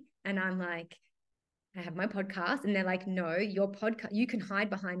 okay. And I'm like, I have my podcast, and they're like, no, your podcast, you can hide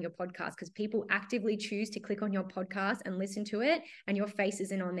behind your podcast because people actively choose to click on your podcast and listen to it, and your face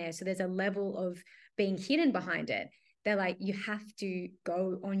isn't on there. So there's a level of being hidden behind it. They're like, you have to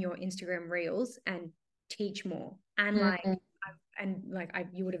go on your Instagram reels and teach more. And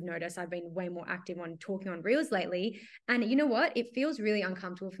you would have noticed I've been way more active on talking on reels lately. And you know what? It feels really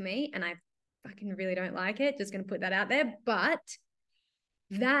uncomfortable for me, and I fucking really don't like it. Just going to put that out there. But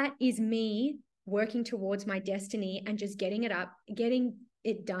that is me working towards my destiny and just getting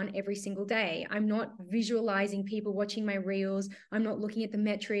it done every single day. I'm not visualizing people watching my reels. I'm not looking at the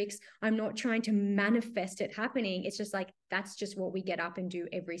metrics. I'm not trying to manifest it happening. It's just like, that's just what we get up and do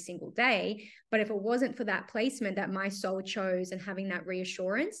every single day. But if it wasn't for that placement that my soul chose and having that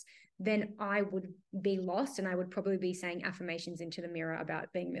reassurance, then I would be lost, and I would probably be saying affirmations into the mirror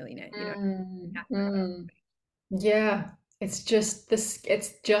about being a millionaire, you know. Yeah, it's just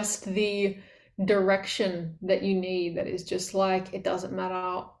the direction that you need, that is just like, it doesn't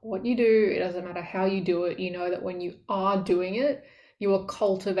matter what you do, it doesn't matter how you do it. You know that when you are doing it, you are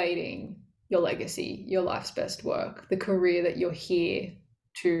cultivating your legacy, your life's best work, the career that you're here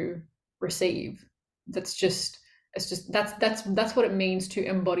to receive. That's just that's what it means to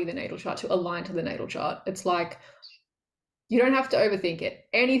embody the natal chart, to align to the natal chart. It's like, you don't have to overthink it.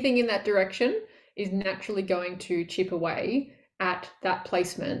 Anything in that direction is naturally going to chip away at that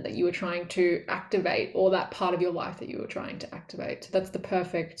placement that you were trying to activate, or that part of your life that you were trying to activate. So that's the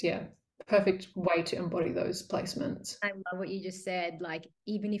perfect way to embody those placements. I love what you just said. Like,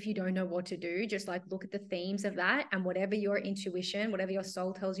 even if you don't know what to do, just like look at the themes of that, and whatever your intuition, whatever your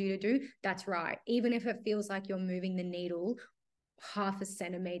soul tells you to do, that's right. Even if it feels like you're moving the needle half a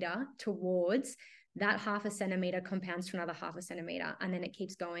centimeter towards, that half a centimeter compounds to another half a centimeter, and then it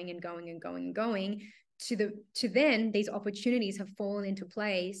keeps going and going and going and going to then these opportunities have fallen into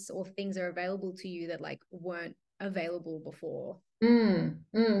place, or things are available to you that like weren't available before.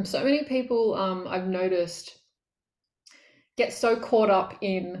 So many people, I've noticed, get so caught up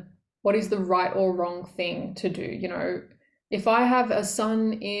in what is the right or wrong thing to do. You know, if I have a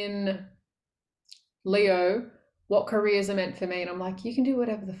son in Leo, what careers are meant for me? And I'm like, you can do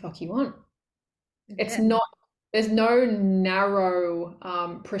whatever the fuck you want. It's not, there's no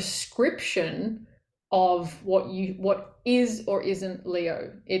narrow prescription of what is or isn't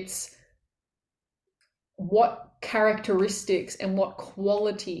Leo. It's what characteristics and what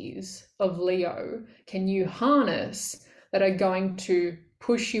qualities of Leo can you harness that are going to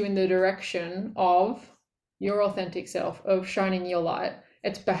push you in the direction of your authentic self, of shining your light.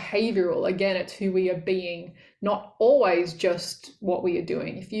 It's behavioral. Again, it's who we are being, not always just what we are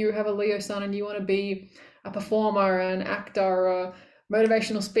doing. If you have a Leo sun and you want to be a performer, an actor, a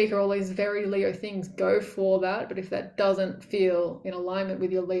motivational speaker, all these very Leo things, go for that. But if that doesn't feel in alignment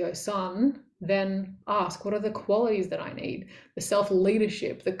with your Leo sun, then ask, what are the qualities that I need? The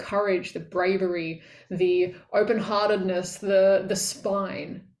self-leadership, the courage, the bravery, the open-heartedness, the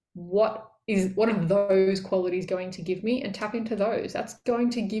spine. What are those qualities going to give me? And tap into those. That's going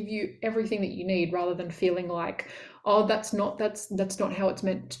to give you everything that you need, rather than feeling like, oh, that's not how it's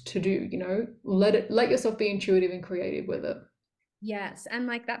meant to do. You know, let yourself be intuitive and creative with it. Yes. And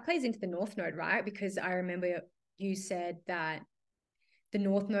like that plays into the North Node, right? Because I remember you said that the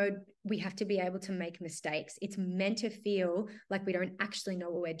North Node, we have to be able to make mistakes. It's meant to feel like we don't actually know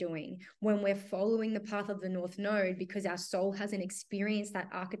what we're doing when we're following the path of the North Node, because our soul hasn't experienced that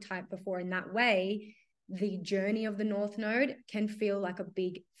archetype before in that way. The journey of the North Node can feel like a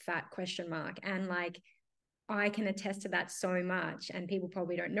big fat question mark. And like, I can attest to that so much. And people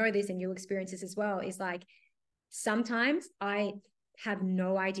probably don't know this, and you'll experience this as well, is like, sometimes I have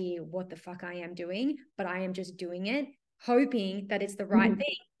no idea what the fuck I am doing, but I am just doing it, hoping that it's the right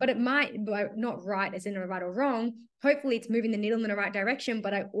thing. But it might, not right as in a right or wrong. Hopefully it's moving the needle in the right direction.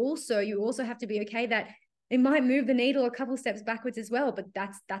 But you also have to be okay that it might move the needle a couple steps backwards as well. But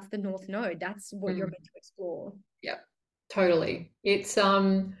that's the North Node. That's what you're meant to explore. Yeah, totally. It's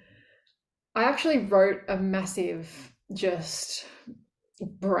I actually wrote a massive just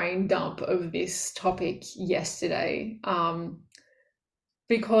brain dump of this topic yesterday,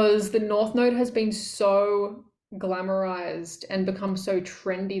 because the North Node has been so glamorized and become so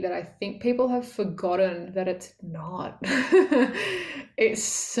trendy that I think people have forgotten that it's not. It's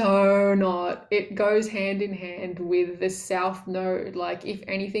so not. It goes hand in hand with the South Node. Like, if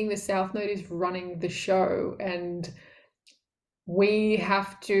anything, the South Node is running the show. And we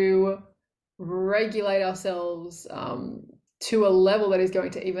have to regulate ourselves to a level that is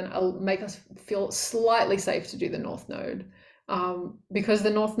going to even make us feel slightly safe to do the North Node. Because the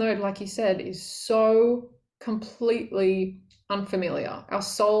North Node, like you said, is so completely unfamiliar. Our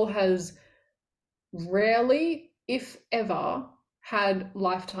soul has rarely, if ever, had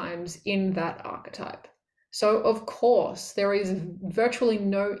lifetimes in that archetype. So, of course, there is virtually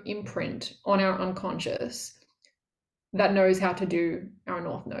no imprint on our unconscious that knows how to do our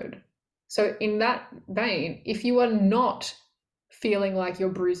North Node. So, in that vein, if you are not feeling like you're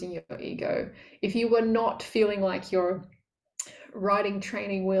bruising your ego, if you are not feeling like you're riding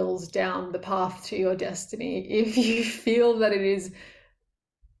training wheels down the path to your destiny, if you feel that it is,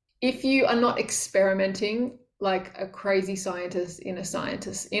 if you are not experimenting like a crazy scientist in a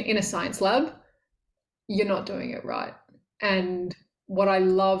science lab, you're not doing it right. And what I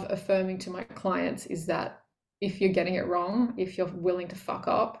love affirming to my clients is that if you're getting it wrong, if you're willing to fuck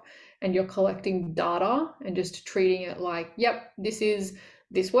up and you're collecting data and just treating it like, yep, this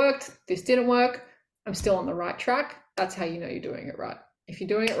worked, this didn't work, I'm still on the right track, that's how you know you're doing it right. If you're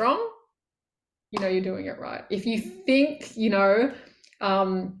doing it wrong, you know you're doing it right. If you think,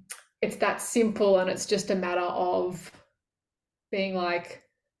 it's that simple and it's just a matter of being like,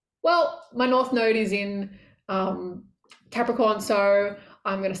 well, my North Node is in Capricorn, so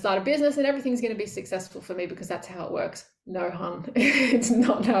I'm going to start a business and everything's going to be successful for me because that's how it works. No, hun, it's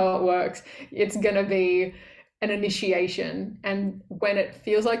not how it works. It's going to be an initiation. And when it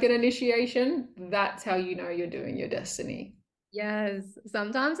feels like an initiation, that's how you know you're doing your destiny. Yes.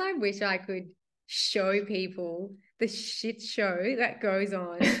 Sometimes I wish I could show people the shit show that goes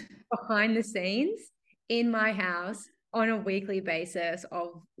on behind the scenes in my house on a weekly basis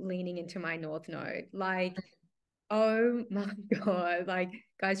of leaning into my North Node. Like, oh my God. Like,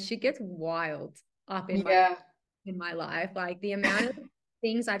 guys, shit gets wild up Yeah. in my life. Like the amount of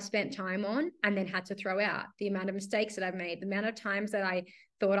things I've spent time on and then had to throw out, the amount of mistakes that I've made, the amount of times that I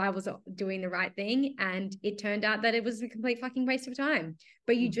thought I was doing the right thing and it turned out that it was a complete fucking waste of time.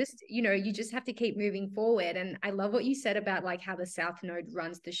 But you just have to keep moving forward. And I love what you said about like how the South Node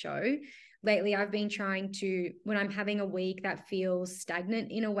runs the show. Lately, I've been trying to, when I'm having a week that feels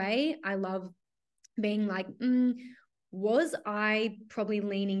stagnant in a way, I love being like, was I probably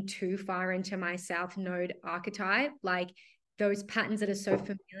leaning too far into my South Node archetype? Like those patterns that are so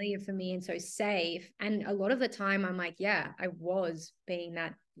familiar for me and so safe. And a lot of the time, I'm like, yeah, I was being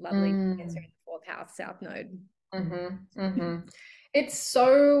that lovely Cancer in Mm. the fourth house, South Node. Mm-hmm. Mm-hmm. It's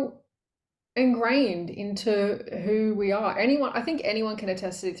so ingrained into who we are. I think anyone can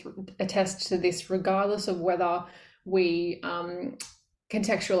attest to this, regardless of whether we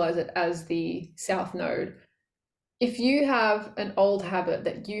contextualize it as the South Node. If you have an old habit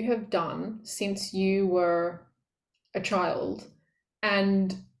that you have done since you were a child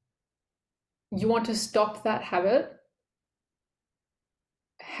and you want to stop that habit,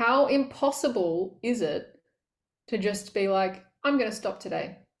 how impossible is it to just be like, I'm going to stop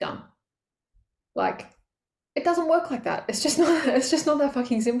today, done? Like, it doesn't work like that. It's just not that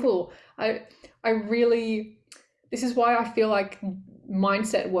fucking simple. I really this is why I feel like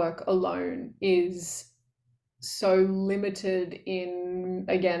mindset work alone is so limited in,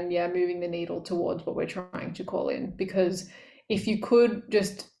 again, yeah, moving the needle towards what we're trying to call in, because if you could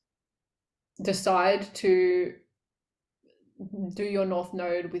just decide to do your North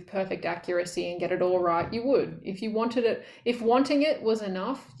Node with perfect accuracy and get it all right, you would. If you wanted it, if wanting it was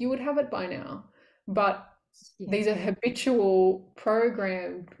enough, you would have it by now. But Yeah. these are habitual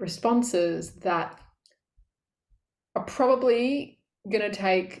programmed responses that are probably going to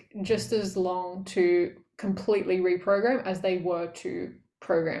take just as long to completely reprogram as they were to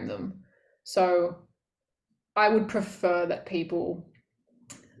program them. So I would prefer that people,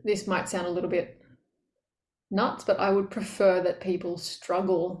 this might sound a little bit nuts, but I would prefer that people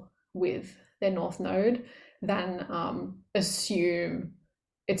struggle with their North Node than assume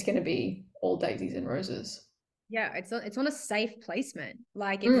it's going to be all daisies and roses. Yeah, it's on a safe placement.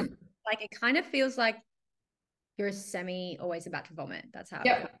 Mm, Like it kind of feels like you're semi always about to vomit. That's how it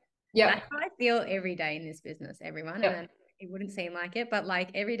feels. yep, yep, That's how I feel every day in this business, everyone. And then yep, it wouldn't seem like it, but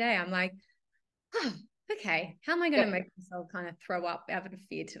like every day I'm like, oh, okay, how am I going to yep. make myself kind of throw up out of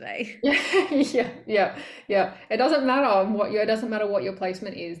fear today? Yeah, yeah, yeah, yeah. It doesn't matter what your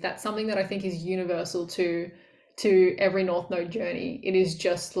placement is. That's something that I think is universal to every North Node journey. It is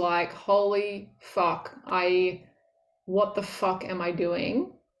just like, holy fuck, what the fuck am I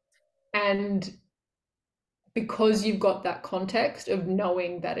doing? And because you've got that context of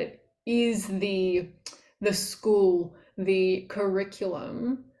knowing that it is the school, the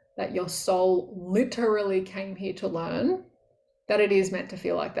curriculum that your soul literally came here to learn, that it is meant to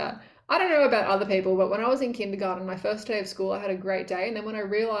feel like that. I don't know about other people, but when I was in kindergarten, my first day of school, I had a great day. And then when I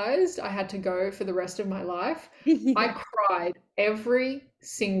realized I had to go for the rest of my life, I Yeah. cried every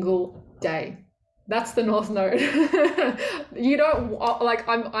single day. That's the North Node. You don't like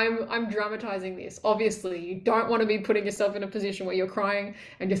I'm dramatizing this. Obviously, you don't want to be putting yourself in a position where you're crying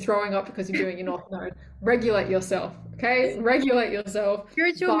and you're throwing up because you're doing your North Node. Regulate yourself, okay? Regulate yourself.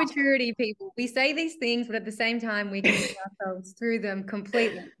 Spiritual But maturity, people. We say these things, but at the same time, we can put ourselves through them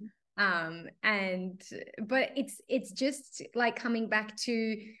completely. And but it's just like coming back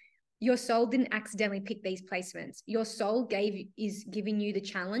to your soul didn't accidentally pick these placements. Your soul is giving you the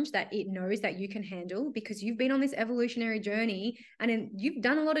challenge that it knows that you can handle because you've been on this evolutionary journey and you've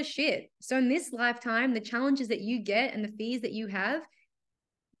done a lot of shit. So in this lifetime, the challenges that you get and the fears that you have,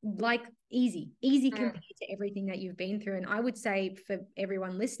 like easy mm, compared to everything that you've been through. And I would say for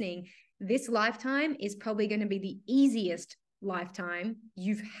everyone listening, this lifetime is probably going to be the easiest lifetime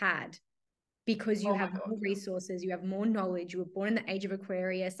you've had because you oh my have God. more resources, you have more knowledge, you were born in the age of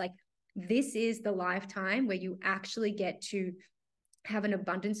Aquarius. Like, this is the lifetime where you actually get to have an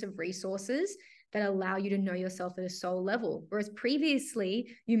abundance of resources that allow you to know yourself at a soul level. Whereas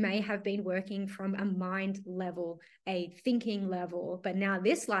previously, you may have been working from a mind level, a thinking level. But now,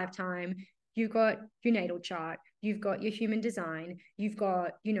 this lifetime, you've got your natal chart, you've got your human design, you've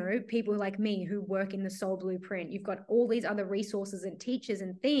got, people like me who work in the soul blueprint, you've got all these other resources and teachers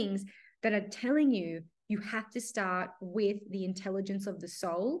and things that are telling you you have to start with the intelligence of the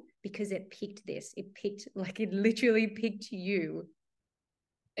soul because it picked this. It literally picked you.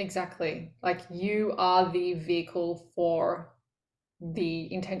 Exactly. Like you are the vehicle for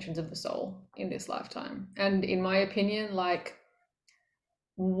the intentions of the soul in this lifetime. And in my opinion, like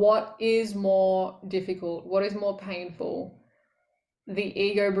what is more difficult? What is more painful? The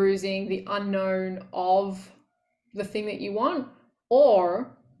ego bruising, the unknown of the thing that you want,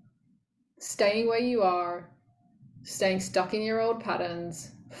 or staying where you are, staying stuck in your old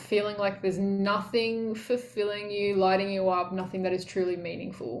patterns, feeling like there's nothing fulfilling you, lighting you up, nothing that is truly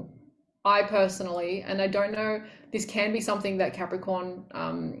meaningful. I personally, and I don't know, this can be something that Capricorn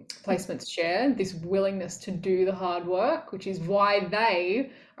placements share, this willingness to do the hard work, which is why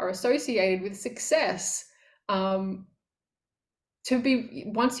they are associated with success. Um, to be,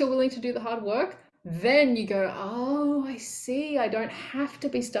 once you're willing to do the hard work, then you go, oh, I see. I don't have to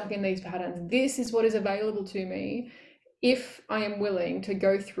be stuck in these patterns. This is what is available to me if I am willing to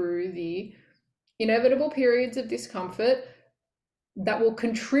go through the inevitable periods of discomfort that will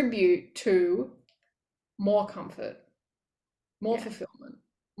contribute to more comfort, more Yeah. fulfillment,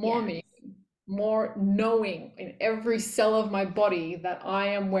 more Yeah. meaning, more knowing in every cell of my body that I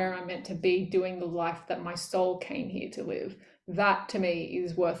am where I'm meant to be doing the life that my soul came here to live. That to me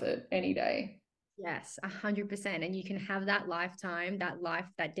is worth it any day. Yes, 100%. And you can have that lifetime, that life,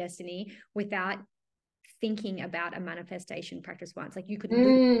 that destiny without thinking about a manifestation practice once. Like, you could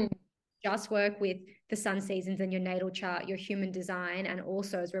literally Mm, just work with the sun seasons and your natal chart, your human design, and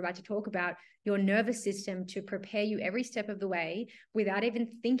also, as we're about to talk about, your nervous system to prepare you every step of the way without even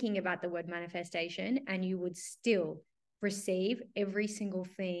thinking about the word manifestation. And you would still receive every single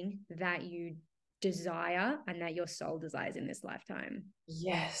thing that you desire and that your soul desires in this lifetime.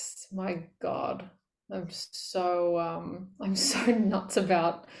 yes, my God. I'm so nuts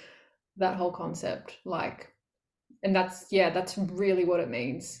about that whole concept. Like, and that's yeah, that's really what it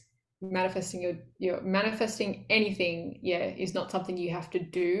means. Manifesting your manifesting anything, yeah, is not something you have to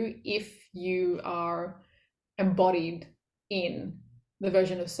do if you are embodied in the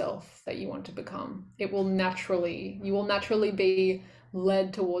version of self that you want to become. You will naturally be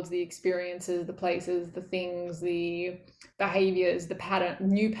led towards the experiences, the places, the things, the behaviors,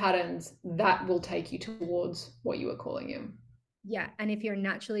 new patterns that will take you towards what you are calling in. Yeah. And if you're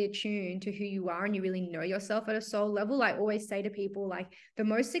naturally attuned to who you are and you really know yourself at a soul level, I always say to people, like, the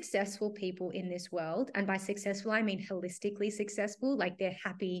most successful people in this world, and by successful, I mean holistically successful, like they're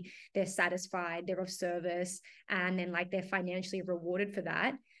happy, they're satisfied, they're of service, and then like they're financially rewarded for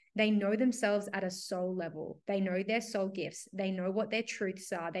that. They know themselves at a soul level. They know their soul gifts. They know what their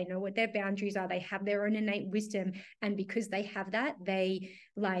truths are. They know what their boundaries are. They have their own innate wisdom. And because they have that, they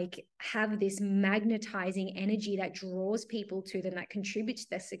like have this magnetizing energy that draws people to them, that contributes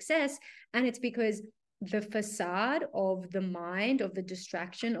to their success. And it's because the facade of the mind, of the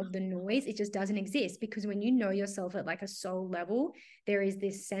distraction, of the noise, it just doesn't exist. Because when you know yourself at like a soul level, there is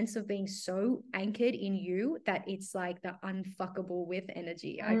this sense of being so anchored in you that it's like the unfuckable with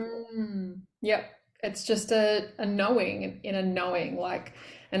energy. Yep. It's just a knowing in a knowing, like,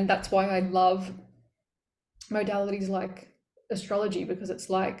 and that's why I love modalities like astrology because it's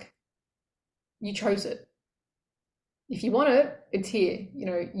like you chose it. if you want it, it's here. You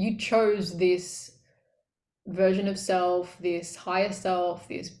know, you chose this version of self, this higher self,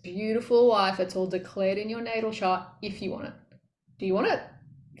 this beautiful life. It's all declared in your natal chart if you want it. Do you want it?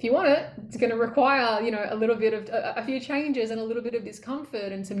 If you want it, it's going to require, a little bit of a few changes and a little bit of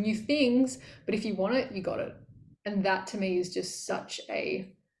discomfort and some new things. But if you want it, you got it. And that to me is just such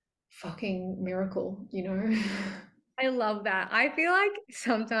a fucking miracle, you know? I love that. I feel like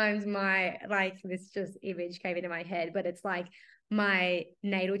sometimes my, like, this just image came into my head, but it's like my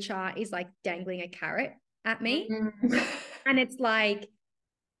natal chart is like dangling a carrot at me. Mm. And it's like,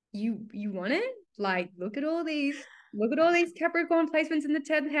 you want it? Like, look at all these Capricorn placements in the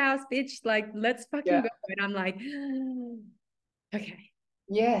 10th house, bitch. Like, let's fucking Yeah. go. And I'm like, okay.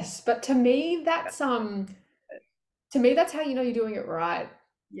 Yes, but to me that's how you know you're doing it right.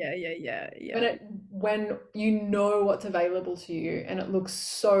 Yeah, yeah, yeah, When yeah. it when you know what's available to you and it looks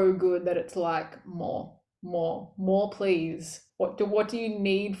so good that it's like more, please. What do you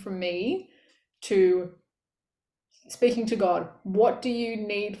need from me to speaking to God? What do you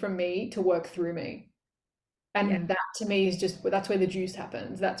need from me to work through me? Yeah. And that to me is just that's where the juice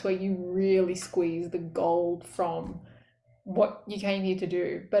happens. That's where you really squeeze the gold from what you came here to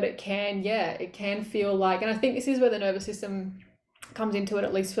do. But it can feel like, and I think this is where the nervous system comes into it,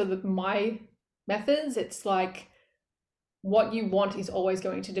 at least for my methods. It's like what you want is always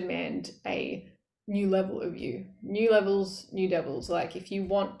going to demand a new level of you. New levels, new devils. Like if you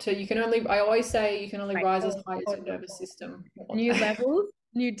want to, I always say you can only Right. rise as Pause, high as pause, your pause, nervous pause. system wants. New levels,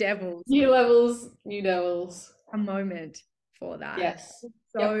 new devils. New levels, new devils. A moment for that. Yes.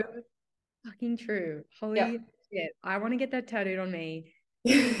 So Yep. fucking true. Yep. Holy shit. I want to get that tattooed on me.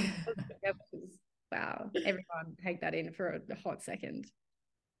 Wow. Everyone take that in for a hot second.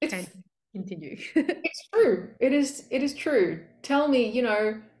 It's Can continue. it's true. It is true. Tell me,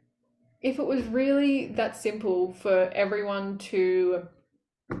 if it was really that simple for everyone to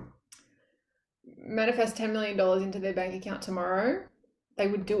manifest $10 million into their bank account tomorrow, they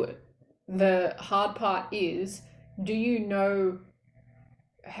would do it. The hard part is, do you know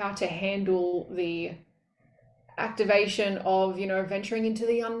how to handle the activation of, venturing into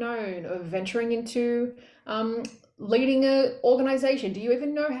the unknown, of venturing into um, leading an organization? Do you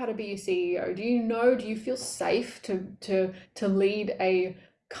even know how to be a CEO? Do you feel safe to lead a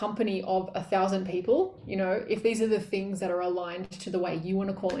company of 1,000 people? If these are the things that are aligned to the way you want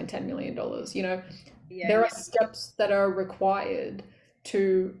to call in $10 million, Yeah, there are yeah. steps that are required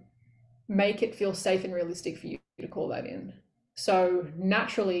to make it feel safe and realistic for you to call that in. So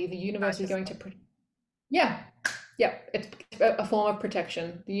naturally, the universe is Just going to, yeah, yeah, it's a form of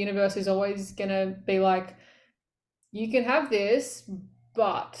protection. The universe is always going to be like, you can have this,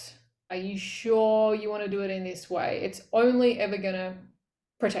 but are you sure you want to do it in this way? It's only ever going to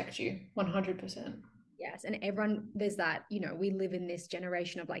protect you 100%. yes. And everyone, there's that, we live in this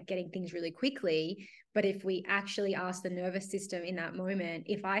generation of like getting things really quickly. But if we actually ask the nervous system in that moment,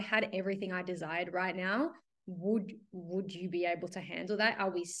 if I had everything I desired right now, would you be able to handle that? Are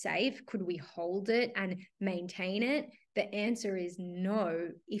we safe? Could we hold it and maintain it? The answer is no.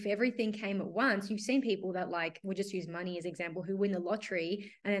 If everything came at once, you've seen people that, like, we'll just use money as example, who win the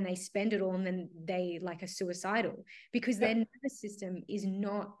lottery and then they spend it all and then they like are suicidal because their Yep. nervous system is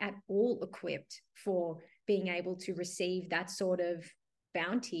not at all equipped for being able to receive that sort of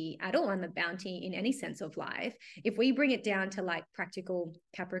bounty at all, and the bounty in any sense of life. If we bring it down to like practical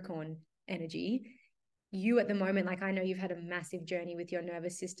Capricorn energy, you at the moment, like, I know you've had a massive journey with your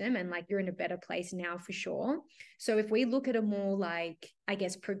nervous system and like you're in a better place now for sure. So if we look at a more like, I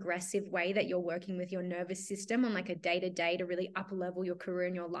guess, progressive way that you're working with your nervous system on like a day to day to really up level your career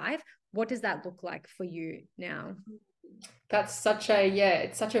and your life, what does that look like for you now? That's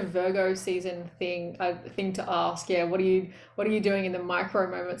it's such a Virgo season thing to ask. Yeah, what are you doing in the micro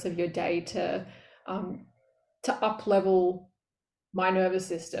moments of your day um to up level my nervous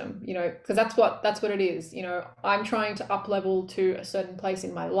system, because that's what it is. I'm trying to up level to a certain place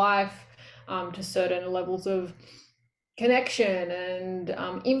in my life, to certain levels of connection and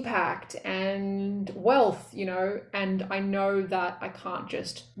impact and wealth, and I know that I can't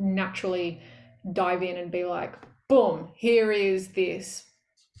just naturally dive in and be like, boom, here is this,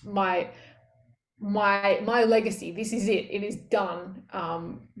 my my legacy. This is it. It is done.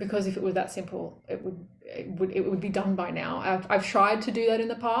 Because if it was that simple, it would be done by now. I've tried to do that in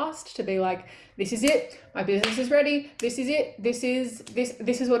the past, to be like, this is it. My business is ready. This is it. This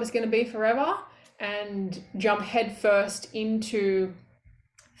is what it's going to be forever, and jump headfirst into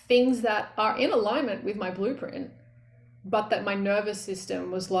things that are in alignment with my blueprint, but that my nervous system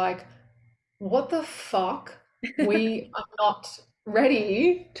was like, what the fuck? We are not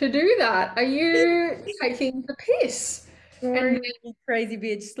ready to do that. Are you taking the piss? Oh, And you crazy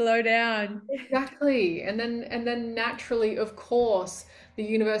bitch, slow down. exactly. And then naturally, of course, the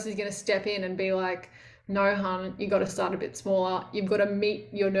universe is going to step in and be like, no, hun, you got to start a bit smaller. You've got to meet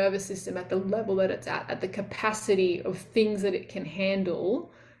your nervous system at the level that it's at the capacity of things that it can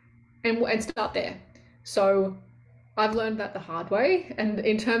handle, and start there. So I've learned that the hard way. And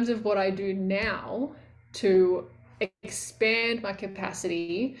in terms of what I do now to expand my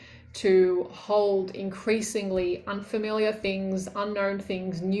capacity to hold increasingly unfamiliar things, unknown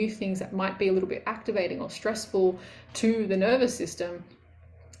things, new things that might be a little bit activating or stressful to the nervous system,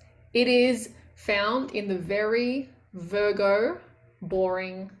 it is found in the very Virgo,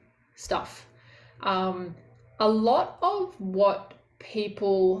 boring stuff. Um, a lot of what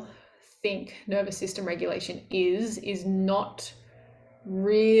people think nervous system regulation is not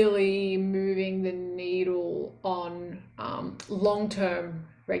really moving the needle on long-term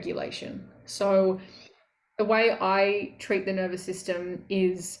regulation. So the way I treat the nervous system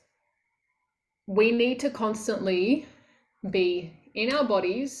is we need to constantly be in our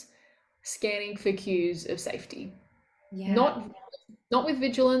bodies scanning for cues of safety. Yeah. Not with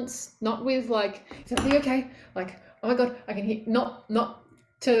vigilance, not with like, is everything okay? Like, oh my God, I can hear, not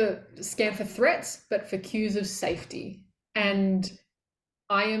to scan for threats, but for cues of safety. Mm. And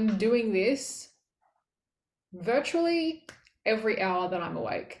I am doing this virtually every hour that I'm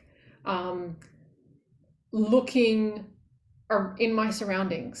awake. Um, Looking in my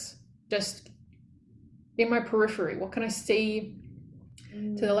surroundings, just in my periphery. What can I see to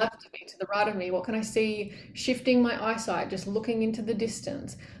the Mm. left of me, to the right of me? What can I see? Shifting my eyesight, just looking into the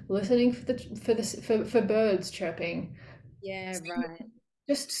distance, listening for birds chirping. Yeah, right.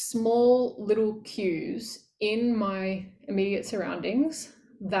 Just small little cues in my immediate surroundings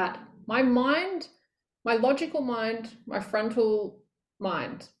that my mind, my logical mind, my frontal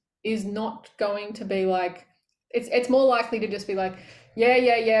mind is not going to be like, it's more likely to just be like, yeah,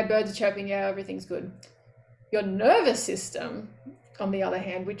 yeah, yeah, birds are chirping, yeah, everything's good. Your nervous system, on the other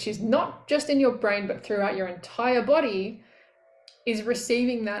hand, which is not just in your brain but throughout your entire body, is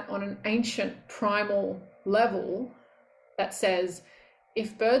receiving that on an ancient primal level that says,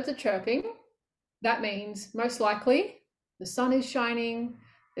 if birds are chirping, that means most likely the sun is shining,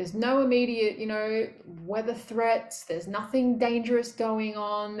 there's no immediate, weather threats, there's nothing dangerous going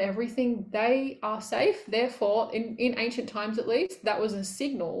on, everything, they are safe. Therefore, in ancient times at least, that was a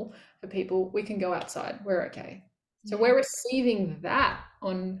signal for people, we can go outside, we're okay. So Yeah. we're receiving that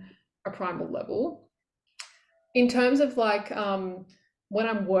on a primal level. In terms of like when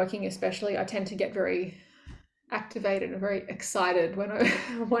I'm working, especially, I tend to get very activated and very excited when I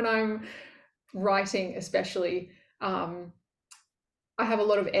when I'm writing, especially. Um, I have a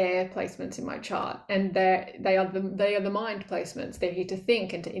lot of air placements in my chart, and they are the mind placements. They're here to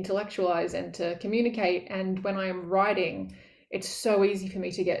think and to intellectualize and to communicate. And when I am writing, it's so easy for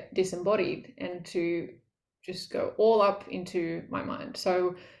me to get disembodied and to just go all up into my mind.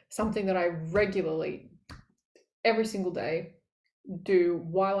 So something that I regularly, every single day, do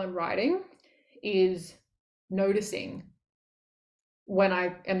while I'm writing is noticing when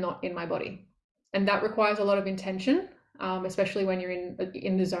I am not in my body. And that requires a lot of intention, especially when you're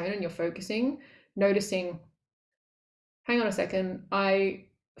in the zone and you're focusing, noticing, hang on a second, I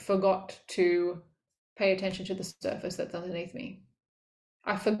forgot to pay attention to the surface that's underneath me.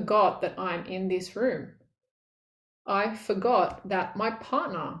 I forgot that I'm in this room. I forgot that my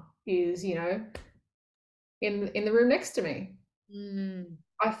partner is, in the room next to me. Mm.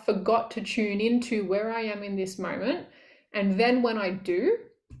 I forgot to tune into where I am in this moment. And then when I do,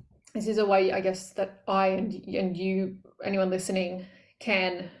 this is a way, I guess, that I and you, anyone listening,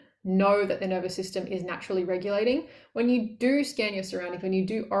 can know that the nervous system is naturally regulating. When you do scan your surroundings, when you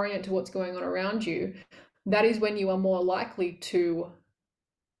do orient to what's going on around you, that is when you are more likely to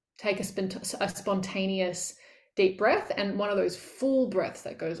take a spontaneous deep breath, and one of those full breaths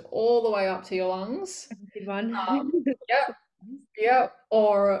that goes all the way up to your lungs. Good one. Yeah, yeah,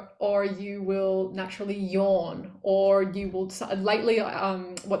 or you will naturally yawn, or you will lately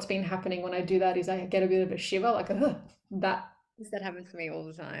what's been happening when I do that is I get a bit of a shiver, like that. That happens to me all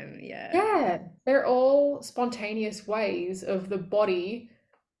the time. Yeah. Yeah, they're all spontaneous ways of the body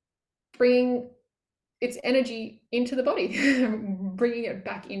bringing its energy into the body, bringing it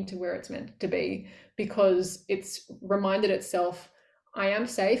back into where it's meant to be, because it's reminded itself, I am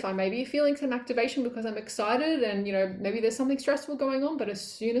safe. I may be feeling some activation because I'm excited, and maybe there's something stressful going on, but as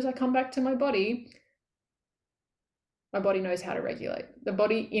soon as I come back to my body knows how to regulate. The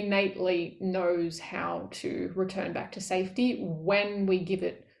body innately knows how to return back to safety when we give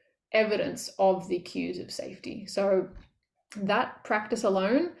it evidence of the cues of safety. So that practice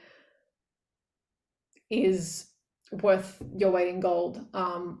alone is worth your weight in gold.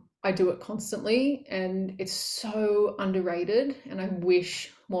 I do it constantly and it's so underrated, and I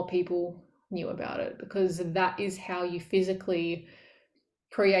wish more people knew about it, because that is how you physically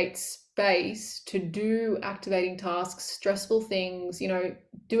create space to do activating tasks, stressful things.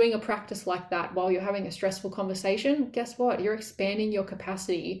 Doing a practice like that while you're having a stressful conversation, guess what? You're expanding your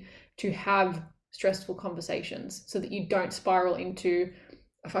capacity to have stressful conversations so that you don't spiral into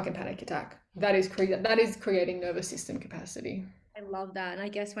a fucking panic attack. That is creating nervous system capacity. I love that. And I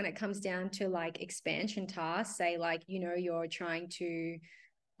guess when it comes down to like expansion tasks, say like, you're trying to,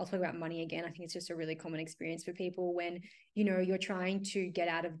 I'll talk about money again. I think it's just a really common experience for people when, you're trying to get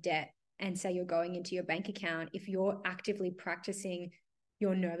out of debt and say you're going into your bank account. If you're actively practicing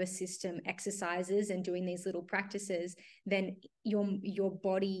your nervous system exercises and doing these little practices, then your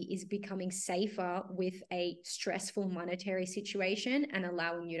body is becoming safer with a stressful monetary situation and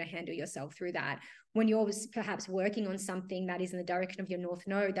allowing you to handle yourself through that. When you're perhaps working on something that is in the direction of your north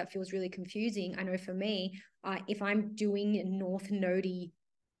node that feels really confusing, I know for me, if I'm doing a north nodey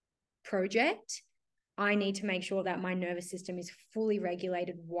project, I need to make sure that my nervous system is fully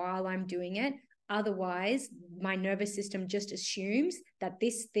regulated while I'm doing it. Otherwise, my nervous system just assumes that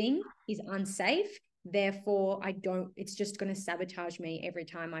this thing is unsafe. Therefore, it's just going to sabotage me every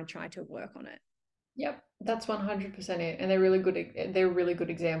time I try to work on it. Yep, that's 100% it. And they're really good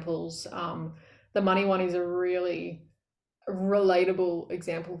examples. The money one is a really relatable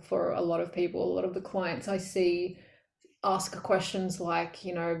example for a lot of people. A lot of the clients I see ask questions like,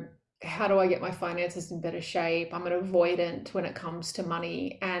 how do I get my finances in better shape? I'm an avoidant when it comes to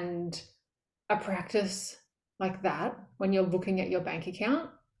money. And a practice like that, when you're looking at your bank account,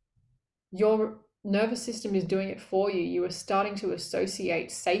 your nervous system is doing it for you. You are starting to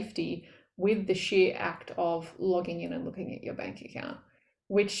associate safety with the sheer act of logging in and looking at your bank account,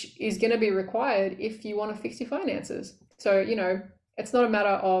 which is going to be required if you want to fix your finances. So, it's not a matter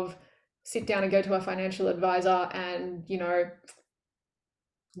of sit down and go to a financial advisor and,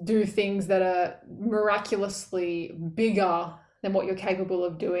 do things that are miraculously bigger than what you're capable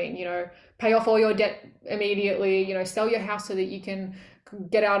of doing. Pay off all your debt immediately, sell your house so that you can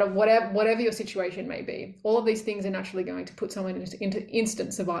get out of whatever your situation may be. All of these things are naturally going to put someone into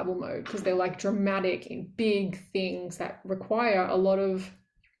instant survival mode, because they're like dramatic and big things that require a lot of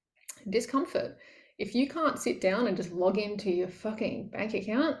discomfort. If you can't sit down and just log into your fucking bank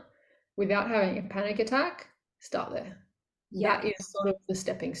account without having a panic attack, start there. Yeah. That is sort of the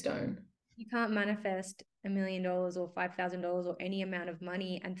stepping stone. You can't manifest $1 million or $5,000 or any amount of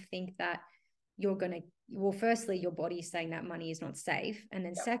money and think that you're going to, well, firstly, your body is saying that money is not safe. And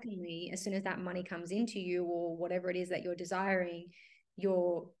then secondly, as soon as that money comes into you or whatever it is that you're desiring,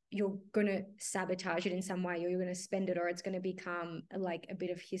 you're going to sabotage it in some way, or you're going to spend it, or it's going to become like a bit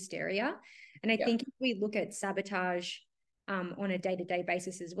of hysteria. And I Yeah. think if we look at sabotage on a day-to-day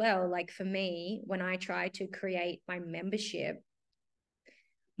basis as well, like for me, when I try to create my membership,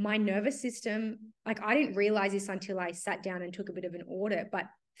 my nervous system, like I didn't realize this until I sat down and took a bit of an audit, but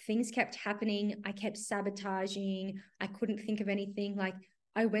things kept happening. I kept sabotaging. I couldn't think of anything. Like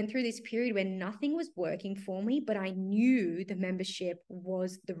I went through this period where nothing was working for me, but I knew the membership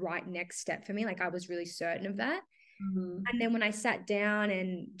was the right next step for me. Like I was really certain of that. Mhm. And then when I sat down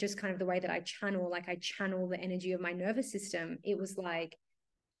and just kind of the way that I channel the energy of my nervous system, it was like,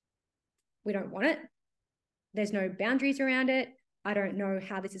 we don't want it. There's no boundaries around it. I don't know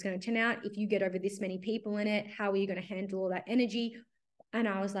how this is going to turn out. If you get over this many people in it, how are you going to handle all that energy? And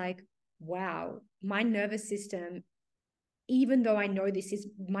I was like, wow, my nervous system, even though I know this is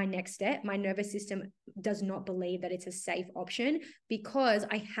my next step, my nervous system does not believe that it's a safe option, because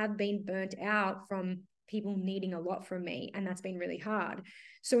I have been burnt out from people needing a lot from me. And that's been really hard.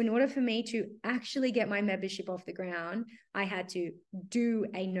 So, in order for me to actually get my membership off the ground, I had to do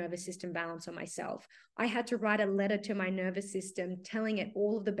a nervous system balance on myself. I had to write a letter to my nervous system telling it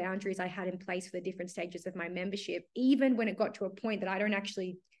all of the boundaries I had in place for the different stages of my membership, even when it got to a point that I don't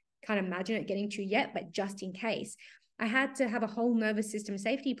actually kind of imagine it getting to yet, but just in case. I had to have a whole nervous system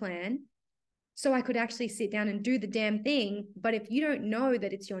safety plan so I could actually sit down and do the damn thing. But if you don't know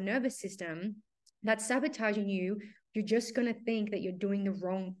that it's your nervous system that's sabotaging you, you're just going to think that you're doing the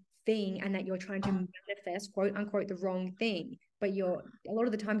wrong thing and that you're trying to manifest, quote unquote, the wrong thing. But a lot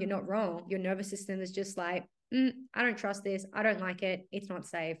of the time you're not wrong. Your nervous system is just like, I don't trust this. I don't like it. It's not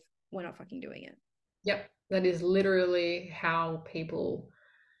safe. We're not fucking doing it. Yep. That is literally how people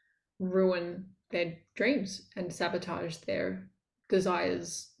ruin their dreams and sabotage their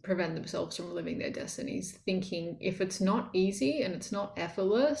desires, prevent themselves from living their destinies, thinking if it's not easy and it's not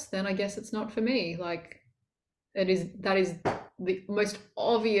effortless, then I guess it's not for me. Like, That is the most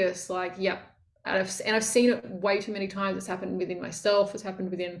obvious, like, yep. And I've seen it way too many times. It's happened within myself, it's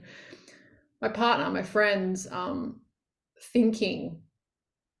happened within my partner, my friends, thinking,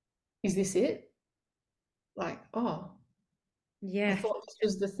 is this it? Like, oh, I Yeah. thought this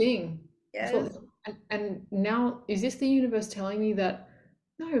was the thing. I thought, Yes. and now is this the universe telling me that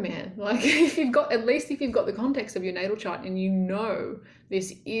no, man? Like, if you've got, at least if you've got the context of your natal chart and you know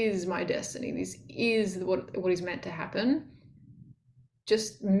this is my destiny, this is what is meant to happen,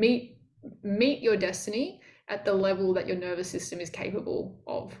 just meet your destiny at the level that your nervous system is capable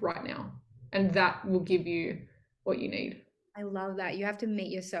of right now, and that will give you what you need. I love that. You have to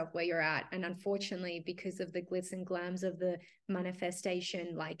meet yourself where you're at. And unfortunately, because of the glitz and glams of the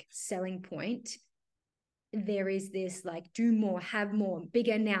manifestation, like selling point, there is this like do more, have more,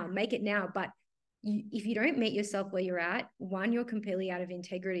 bigger now, make it now. But if you don't meet yourself where you're at, one, you're completely out of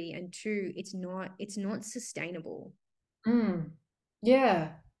integrity, and two, it's not sustainable. Mm. Yeah,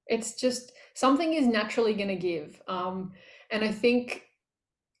 it's just something is naturally going to give. And I think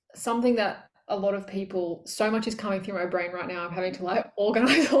something that a lot of people, so much is coming through my brain right now. I'm having to like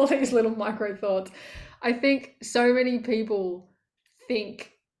organize all these little micro thoughts. I think so many people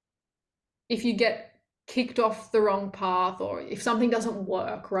think if you get kicked off the wrong path, or if something doesn't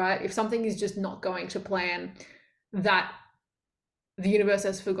work, right? If something is just not going to plan, that the universe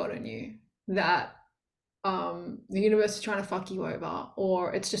has forgotten you, that the universe is trying to fuck you over,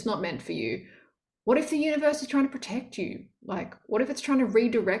 or it's just not meant for you. What if the universe is trying to protect you? Like, what if it's trying to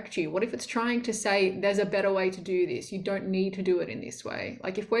redirect you? What if it's trying to say, there's a better way to do this? You don't need to do it in this way.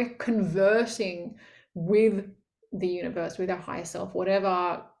 Like, if we're conversing with the universe, with our higher self,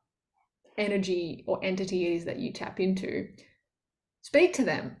 whatever energy or entity it is that you tap into, speak to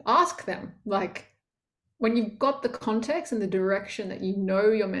them, ask them. Like, when you've got the context and the direction that you know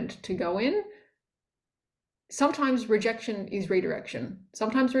you're meant to go in, sometimes rejection is redirection.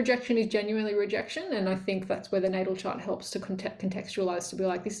 Sometimes rejection is genuinely rejection. And I think that's where the natal chart helps to contextualize, to be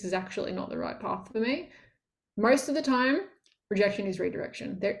like, this is actually not the right path for me. Most of the time, rejection is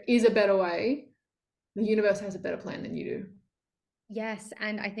redirection. There is a better way. The universe has a better plan than you do. Yes,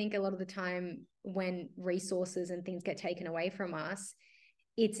 and I think a lot of the time when resources and things get taken away from us,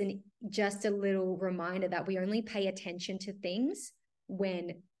 it's an just a little reminder that we only pay attention to things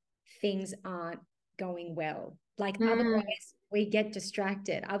when things aren't going well. Like Mm, otherwise we get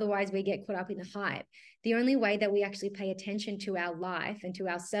distracted. Otherwise we get caught up in the hype. The only way that we actually pay attention to our life and to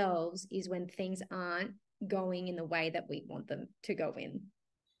ourselves is when things aren't going in the way that we want them to go in.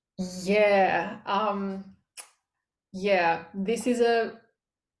 yeah. Yeah. This is a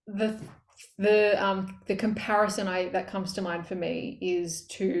the the comparison I that comes to mind for me is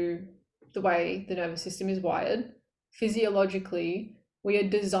to the way the nervous system is wired. Physiologically, we are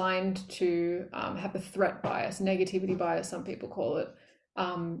designed to have a threat bias, negativity bias, some people call it,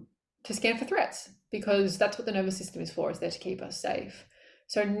 to scan for threats, because that's what the nervous system is for, is there to keep us safe.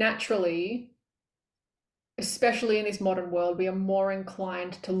 So naturally, especially in this modern world, we are more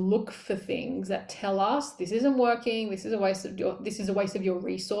inclined to look for things that tell us this isn't working, this is a waste of your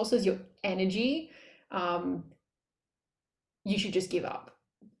resources, your energy. Um, you should just give up.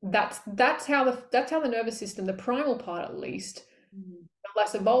 That's how the nervous system, the primal part at least, Mm. the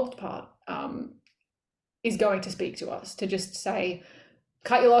less evolved part, is going to speak to us, to just say,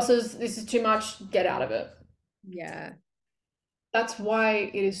 cut your losses. This is too much. Get out of it. Yeah. That's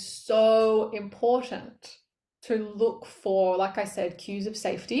why it is so important to look for, like I said, cues of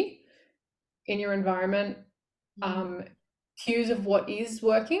safety in your environment, Mm. um, cues of what is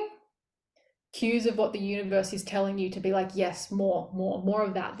working, cues of what the universe is telling you to be like, yes, more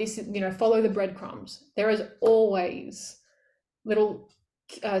of that. This is, follow the breadcrumbs. There is always little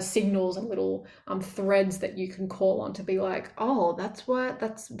signals and little threads that you can call on to be like, oh, that's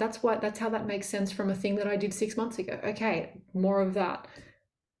how that makes sense from a thing that I did 6 months ago. Okay, more of that.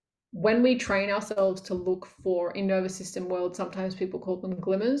 When we train ourselves to look for, in nervous system world, sometimes people call them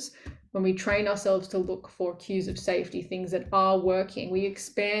glimmers. When we train ourselves to look for cues of safety, things that are working, we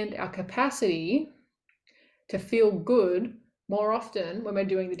expand our capacity to feel good more often when we're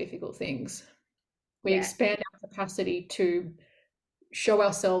doing the difficult things. We Yeah. expand our capacity to show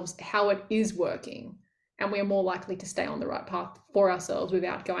ourselves how it is working, and we are more likely to stay on the right path for ourselves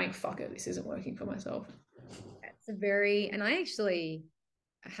without going, fuck it, this isn't working for myself. It's a very, and I actually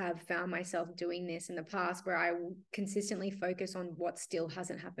have found myself doing this in the past where I will consistently focus on what still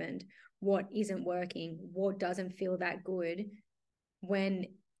hasn't happened, what isn't working, what doesn't feel that good. When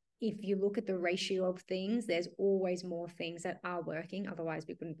if you look at the ratio of things, there's always more things that are working. Otherwise,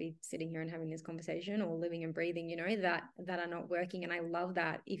 we wouldn't be sitting here and having this conversation or living and breathing, that are not working. And I love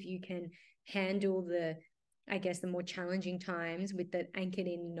that if you can handle the I guess, the more challenging times with the anchored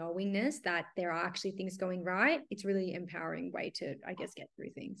in knowingness that there are actually things going right, it's really empowering way to, I guess, get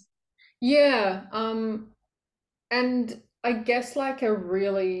through things. Yeah, and I guess like a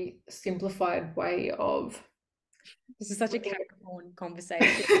really simplified way of This is such a Capricorn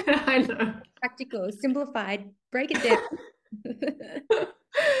conversation. I know. Practical, simplified, break it down.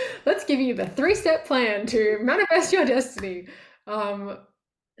 Let's give you the three-step plan to manifest your destiny. So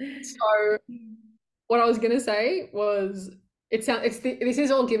what I was gonna say was this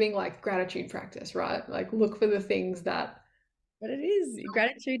is all giving like gratitude practice, right? Like look for the things that But it is.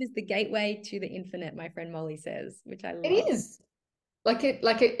 Gratitude is the gateway to the infinite, my friend Molly says, which I it love. is.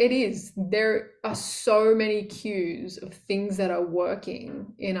 It is. There are so many cues of things that are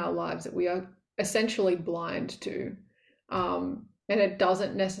working in our lives that we are essentially blind to. And it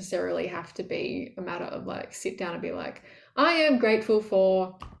doesn't necessarily have to be a matter of like sit down and be like, I am grateful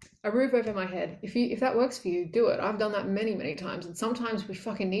for a roof over my head. If that works for you, do it. I've done that many, many times. And sometimes we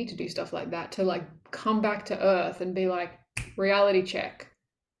fucking need to do stuff like that to like come back to earth and be like, reality check.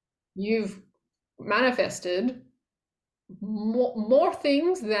 You've manifested more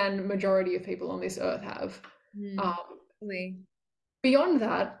things than majority of people on this earth have. Um, Really. Beyond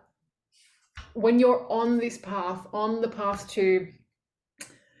that, when you're on this path, on the path to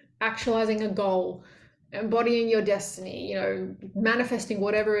actualizing a goal, embodying your destiny, manifesting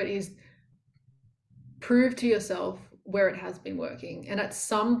whatever it is, prove to yourself where it has been working. And at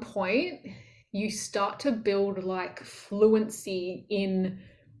some point, you start to build like fluency in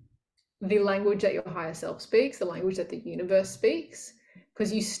the language that your higher self speaks, the language that the universe speaks,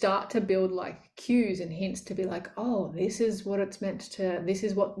 because you start to build like cues and hints to be like, oh, this is what it's meant to, this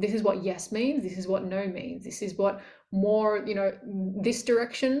is what yes means, this is what no means, this is what more, this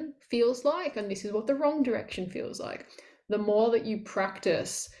direction feels like, and this is what the wrong direction feels like. The more that you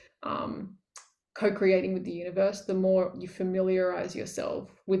practice co-creating with the universe, the more you familiarize yourself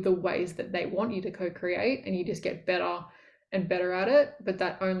with the ways that they want you to co-create, and you just get better and better at it. But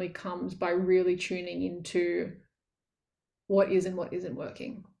that only comes by really tuning into what is and what isn't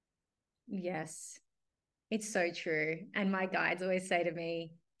working. Yes, it's so true. And my guides always say to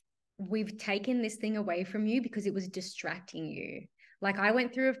me, we've taken this thing away from you because it was distracting you. Like I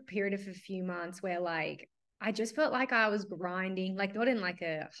went through a period of a few months where like I just felt like I was grinding, like not in like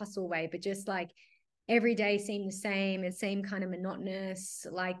a hustle way, but just like every day seemed the same. It seemed kind of monotonous,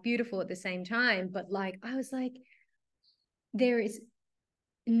 like beautiful at the same time. But like I was like, there is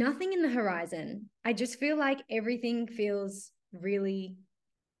nothing in the horizon. I just feel like everything feels really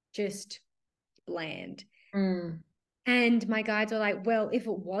just bland. Mm. And my guides were like, well, if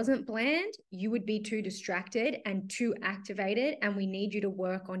it wasn't bland, you would be too distracted and too activated. And we need you to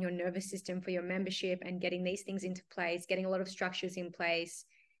work on your nervous system for your membership and getting these things into place, getting a lot of structures in place.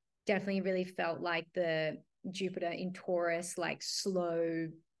 Definitely really felt like the Jupiter in Taurus, like slow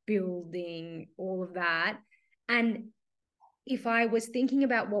building, all of that. And if I was thinking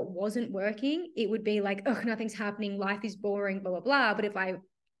about what wasn't working, it would be like, oh, nothing's happening, life is boring, blah, blah, blah. But if I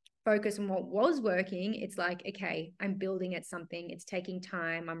focus on what was working, it's like, okay, I'm building at something. It's taking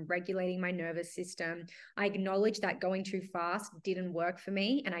time. I'm regulating my nervous system. I acknowledge that going too fast didn't work for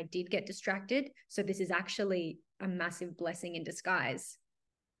me and I did get distracted. So this is actually a massive blessing in disguise.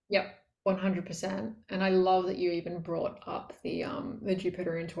 Yep, 100%. And I love that you even brought up the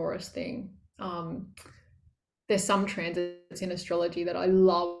Jupiter in Taurus thing. There's some transits in astrology that I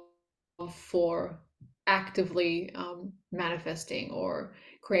love for actively manifesting or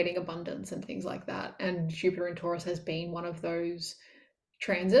creating abundance and things like that. And Jupiter in Taurus has been one of those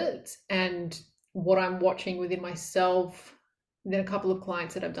transits. And what I'm watching within myself, then a couple of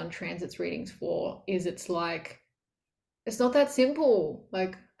clients that I've done transits readings for, is it's like, it's not that simple.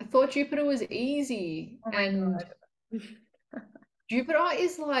 Like, I thought Jupiter was easy. Oh my And God. Jupiter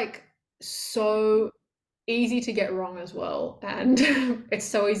is like so easy to get wrong as well. And it's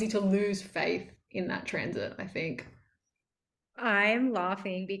so easy to lose faith in that transit, I think. I'm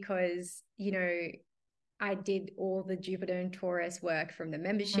laughing because, I did all the Jupiter and Taurus work from the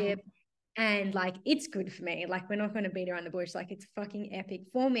membership. And like it's good for me. Like we're not going to beat around the bush. Like it's fucking epic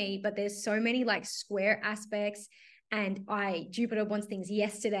for me. But there's so many like square aspects. And Jupiter wants things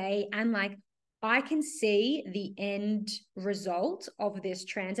yesterday. And like I can see the end result of this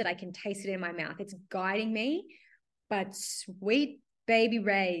transit. I can taste it in my mouth. It's guiding me. But sweet baby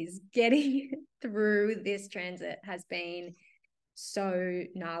Rays, getting through this transit has been so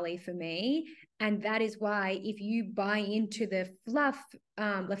gnarly for me. And that is why if you buy into the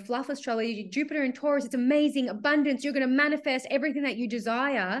fluff astrology, Jupiter and Taurus, it's amazing, abundance, you're going to manifest everything that you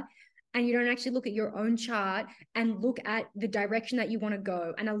desire. and you don't actually look at your own chart and look at the direction that you want to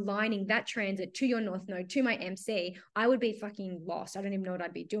go and aligning that transit to your north node, to my MC, I would be fucking lost. I don't even know what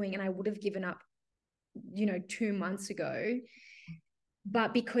I'd be doing. And I would have given up, 2 months ago.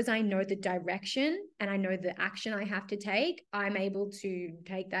 But because I know the direction and I know the action I have to take, I'm able to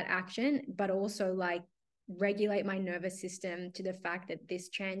take that action, but also like regulate my nervous system to the fact that this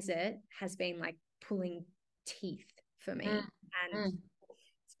transit has been like pulling teeth for Mm, me. And mm.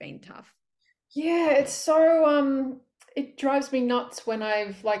 it's been tough. Yeah, it's so it drives me nuts when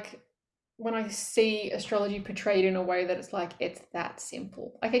when I see astrology portrayed in a way that it's like it's that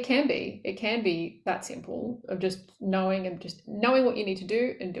simple. Like it can be that simple of just knowing what you need to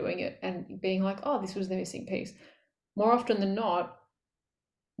do and doing it and being like, oh, this was the missing piece. More often than not,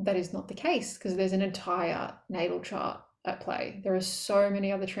 that is not the case because there's an entire natal chart at play. There are so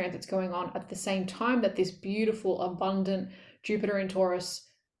many other transits going on at the same time that this beautiful, abundant Jupiter in Taurus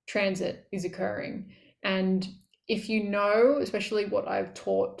transit is occurring. And if you know, especially what I've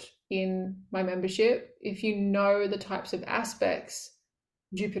taught in my membership, if you know the types of aspects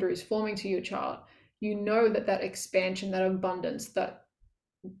Jupiter is forming to your chart, you know that that expansion, that abundance, that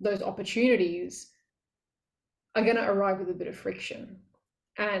those opportunities are going to arrive with a bit of friction.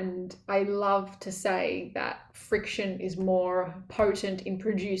 And I love to say that friction is more potent in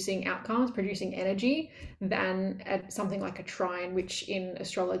producing outcomes, producing energy, than at something like a trine, which in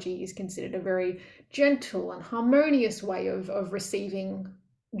astrology is considered a very gentle and harmonious way of receiving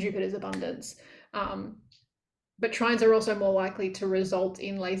Jupiter's abundance. Um, but trines are also more likely to result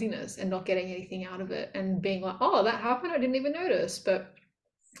in laziness and not getting anything out of it and being like, oh, that happened, I didn't even notice. But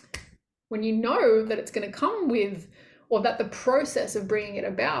when you know that it's going to come with, or that the process of bringing it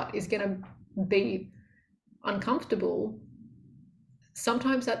about is going to be uncomfortable,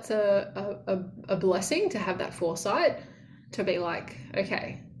 sometimes that's a blessing to have that foresight to be like,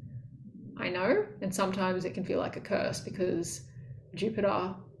 okay, I know. And sometimes it can feel like a curse because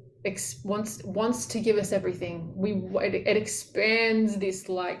Jupiter wants to give us everything. It expands this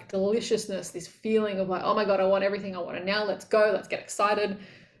like deliciousness, this feeling of like, oh my god, I want everything. I want it now. Let's go. Let's get excited.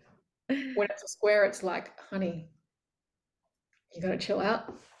 When it's a square, it's like, honey, you gotta chill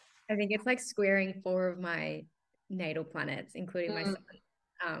out. I think it's like squaring four of my natal planets, including my Mm.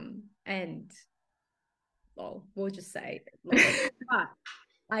 sun. And lol, we'll just say lol. But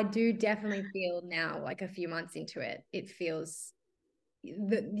I do definitely feel now, like a few months into it, it feels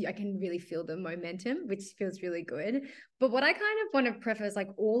I can really feel the momentum, which feels really good. But what I kind of want to preface, like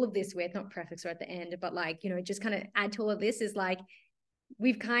all of this with, not preface or at the end, but like, just kind of add to all of this is like,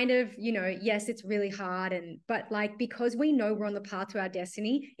 we've kind of, yes, it's really hard, but like, because we know we're on the path to our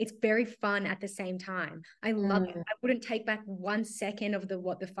destiny, it's very fun at the same time. I love it. Mm. I wouldn't take back 1 second of the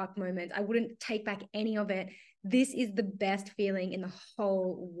what the fuck moment. I wouldn't take back any of it. This is the best feeling in the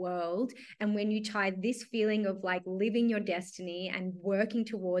whole world. And when you tie this feeling of like living your destiny and working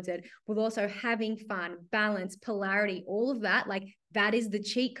towards it with also having fun, balance, polarity, all of that, like that is the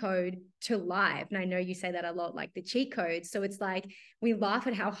cheat code to life. And I know you say that a lot, like the cheat code. So it's like we laugh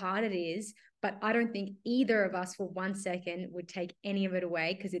at how hard it is, but I don't think either of us for 1 second would take any of it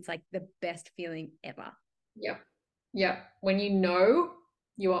away because it's like the best feeling ever. Yep. Yep. When you know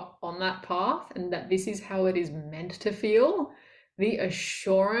you are on that path and that this is how it is meant to feel, the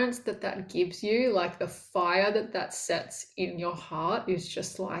assurance that that gives you, like the fire that that sets in your heart, is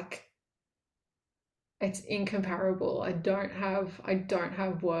just like it's incomparable. I don't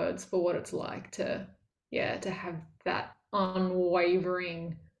have words for what it's like to, yeah, to have that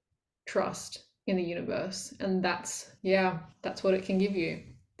unwavering trust in the universe. And that's, yeah, that's what it can give you.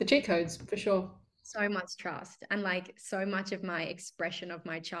 The cheat codes for sure. So much trust. And like so much of my expression of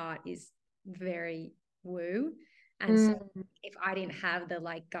my chart is very woo. And so Mm, if I didn't have the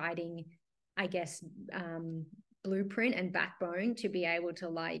like guiding, I guess, blueprint and backbone to be able to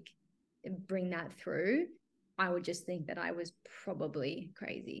like bring that through, I would just think that I was probably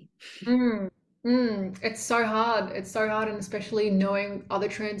crazy. mm, It's so hard. It's so hard, and especially knowing other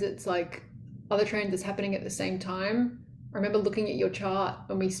transits happening at the same time. I remember looking at your chart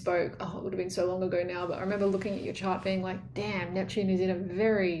when we spoke. Oh, it would have been so long ago now, but I remember looking at your chart being like, damn, Neptune is in a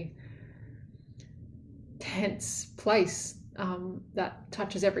very tense place that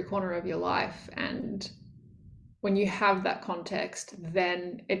touches every corner of your life. And when you have that context,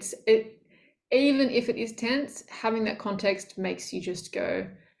 then even if it is tense, having that context makes you just go,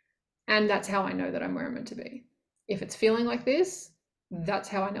 and that's how I know that I'm where I'm meant to be. If it's feeling like this, that's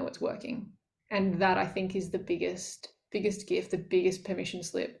how I know it's working. And that I think is the biggest gift, the biggest permission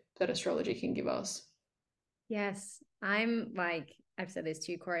slip that astrology can give us. Yes, I'm like, I've said this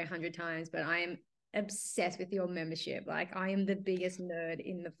to you, Corey, 100 times, but I'm obsessed with your membership. Like, I am the biggest nerd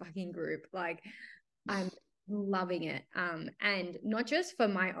in the fucking group. Like, I'm loving it. And not just for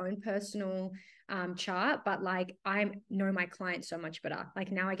my own personal chart, but like I know my clients so much better. Like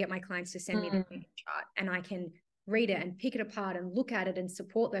now I get my clients to send me the Mm. chart and I can read it and pick it apart and look at it and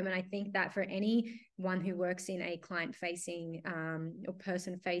support them. And I think that for anyone who works in a client facing or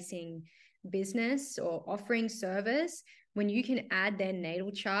person facing business or offering service, when you can add their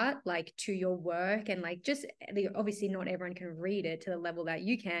natal chart like to your work and like just obviously not everyone can read it to the level that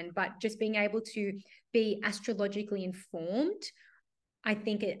you can, but just being able to be astrologically informed, I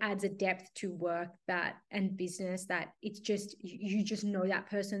think it adds a depth to work that and business that it's just you just know that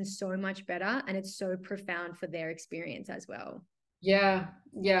person so much better and it's so profound for their experience as well. Yeah,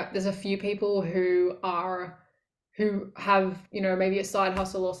 yeah. There's a few people who have, maybe a side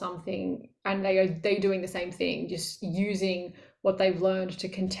hustle or something, and they doing the same thing, just using what they've learned to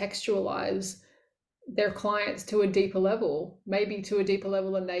contextualize their clients to a deeper level, maybe to a deeper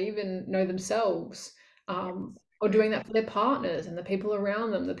level than they even know themselves. Or doing that for their partners and the people around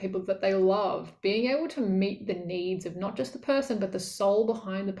them, the people that they love, being able to meet the needs of not just the person, but the soul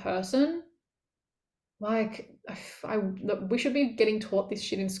behind the person. Like, look, we should be getting taught this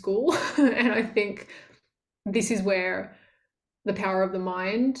shit in school. And I think this is where the power of the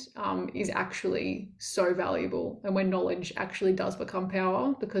mind is actually so valuable, and when knowledge actually does become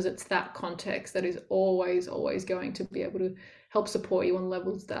power, because it's that context that is always, always going to be able to help support you on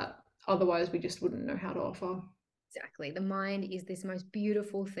levels that otherwise we just wouldn't know how to offer. Exactly. The mind is this most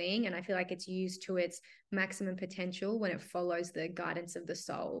beautiful thing. And I feel like it's used to its maximum potential when it follows the guidance of the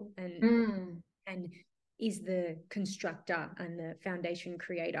soul Mm, and is the constructor and the foundation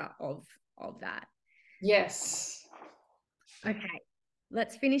creator of that. yes. Okay.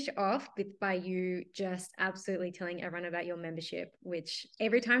 Let's finish off with by you just absolutely telling everyone about your membership, which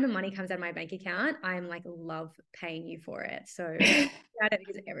every time the money comes out of my bank account, I'm like, love paying you for it. So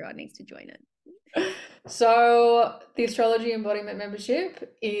because everyone needs to join it. So the astrology embodiment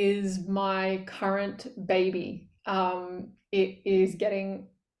membership is my current baby. It is getting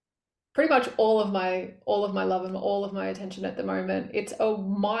pretty much all of my love and all of my attention at the moment. It's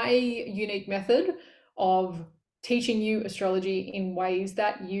my unique method of teaching you astrology in ways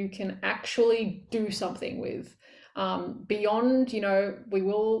that you can actually do something with. Beyond, we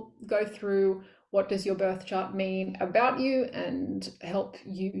will go through what does your birth chart mean about you and help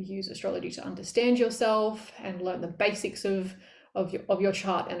you use astrology to understand yourself and learn the basics of your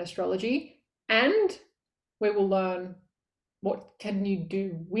chart and astrology. And we will learn what can you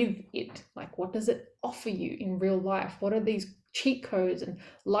do with it? Like, what does it offer you in real life? What are these cheat codes and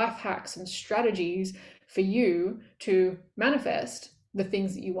life hacks and strategies for you to manifest the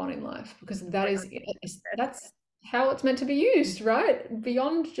things that you want in life? Because that's how it's meant to be used, right?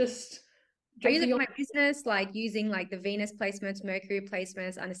 Beyond just I use it for beyond. my business, like using like the Venus placements, Mercury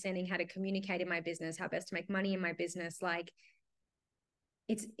placements, understanding how to communicate in my business, how best to make money in my business. Like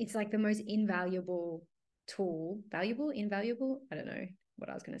it's like the most invaluable tool. Valuable, invaluable. I don't know what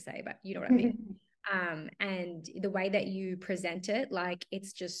I was going to say, but you know what I mean. And the way that you present it, like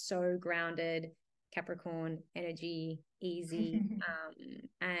it's just so grounded, Capricorn energy, easy.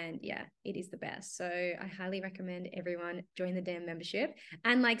 And yeah, it is the best. So I highly recommend everyone join the damn membership.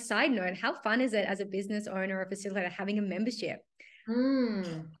 And like side note, how fun is it as a business owner or facilitator having a membership?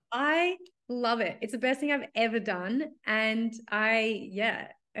 Mm, I love it. It's the best thing I've ever done. And I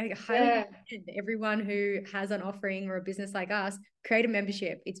highly yeah. recommend everyone who has an offering or a business like us, create a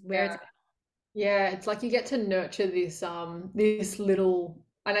membership. It's where it's Yeah. Yeah, it's like you get to nurture this little,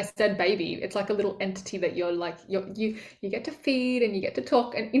 and I said baby, it's like a little entity that you get to feed and you get to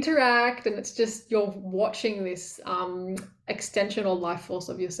talk and interact, and it's just you're watching this extension or life force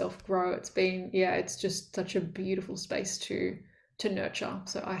of yourself grow. It's just such a beautiful space to nurture.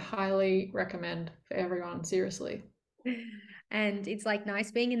 So I highly recommend for everyone, seriously. And it's like nice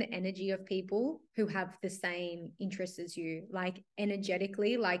being in the energy of people who have the same interests as you, like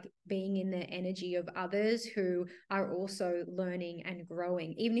energetically, like being in the energy of others who are also learning and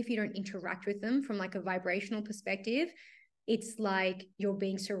growing. Even if you don't interact with them from like a vibrational perspective, it's like you're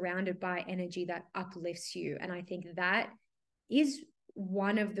being surrounded by energy that uplifts you. And I think that is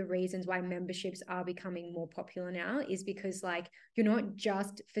one of the reasons why memberships are becoming more popular now is because like you're not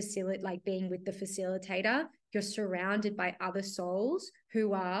just like being with the facilitator, you're surrounded by other souls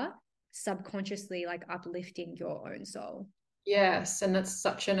who are subconsciously like uplifting your own soul. Yes, and that's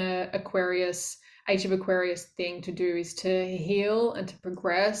such an age of Aquarius thing to do, is to heal and to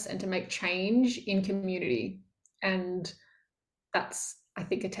progress and to make change in community. And that's I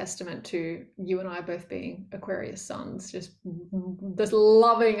think, a testament to you and I both being Aquarius suns, just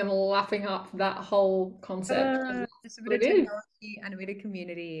loving and lapping up that whole concept. Just a What bit it of is. technology and a bit of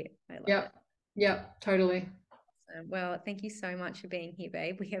community. I love it. Yep. Yep. Totally. Well, thank you so much for being here,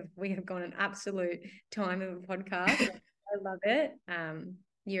 babe. We have gone an absolute time of a podcast. I love it.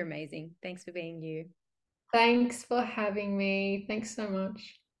 You're amazing. Thanks for being you. Thanks for having me. Thanks so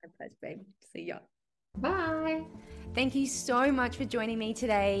much. My pleasure, babe. See ya. Bye. Thank you so much for joining me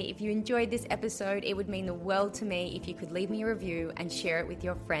today. If you enjoyed this episode, it would mean the world to me if you could leave me a review and share it with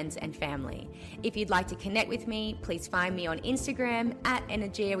your friends and family. If you'd like to connect with me, please find me on Instagram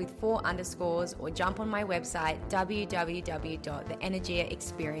 @Energia with 4 underscores, or jump on my website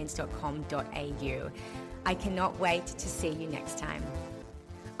www.theenergiaexperience.com.au. I cannot wait to see you next time.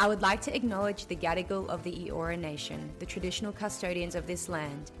 I would like to acknowledge the Gadigal of the Eora Nation, the traditional custodians of this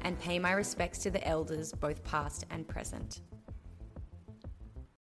land, and pay my respects to the elders, both past and present.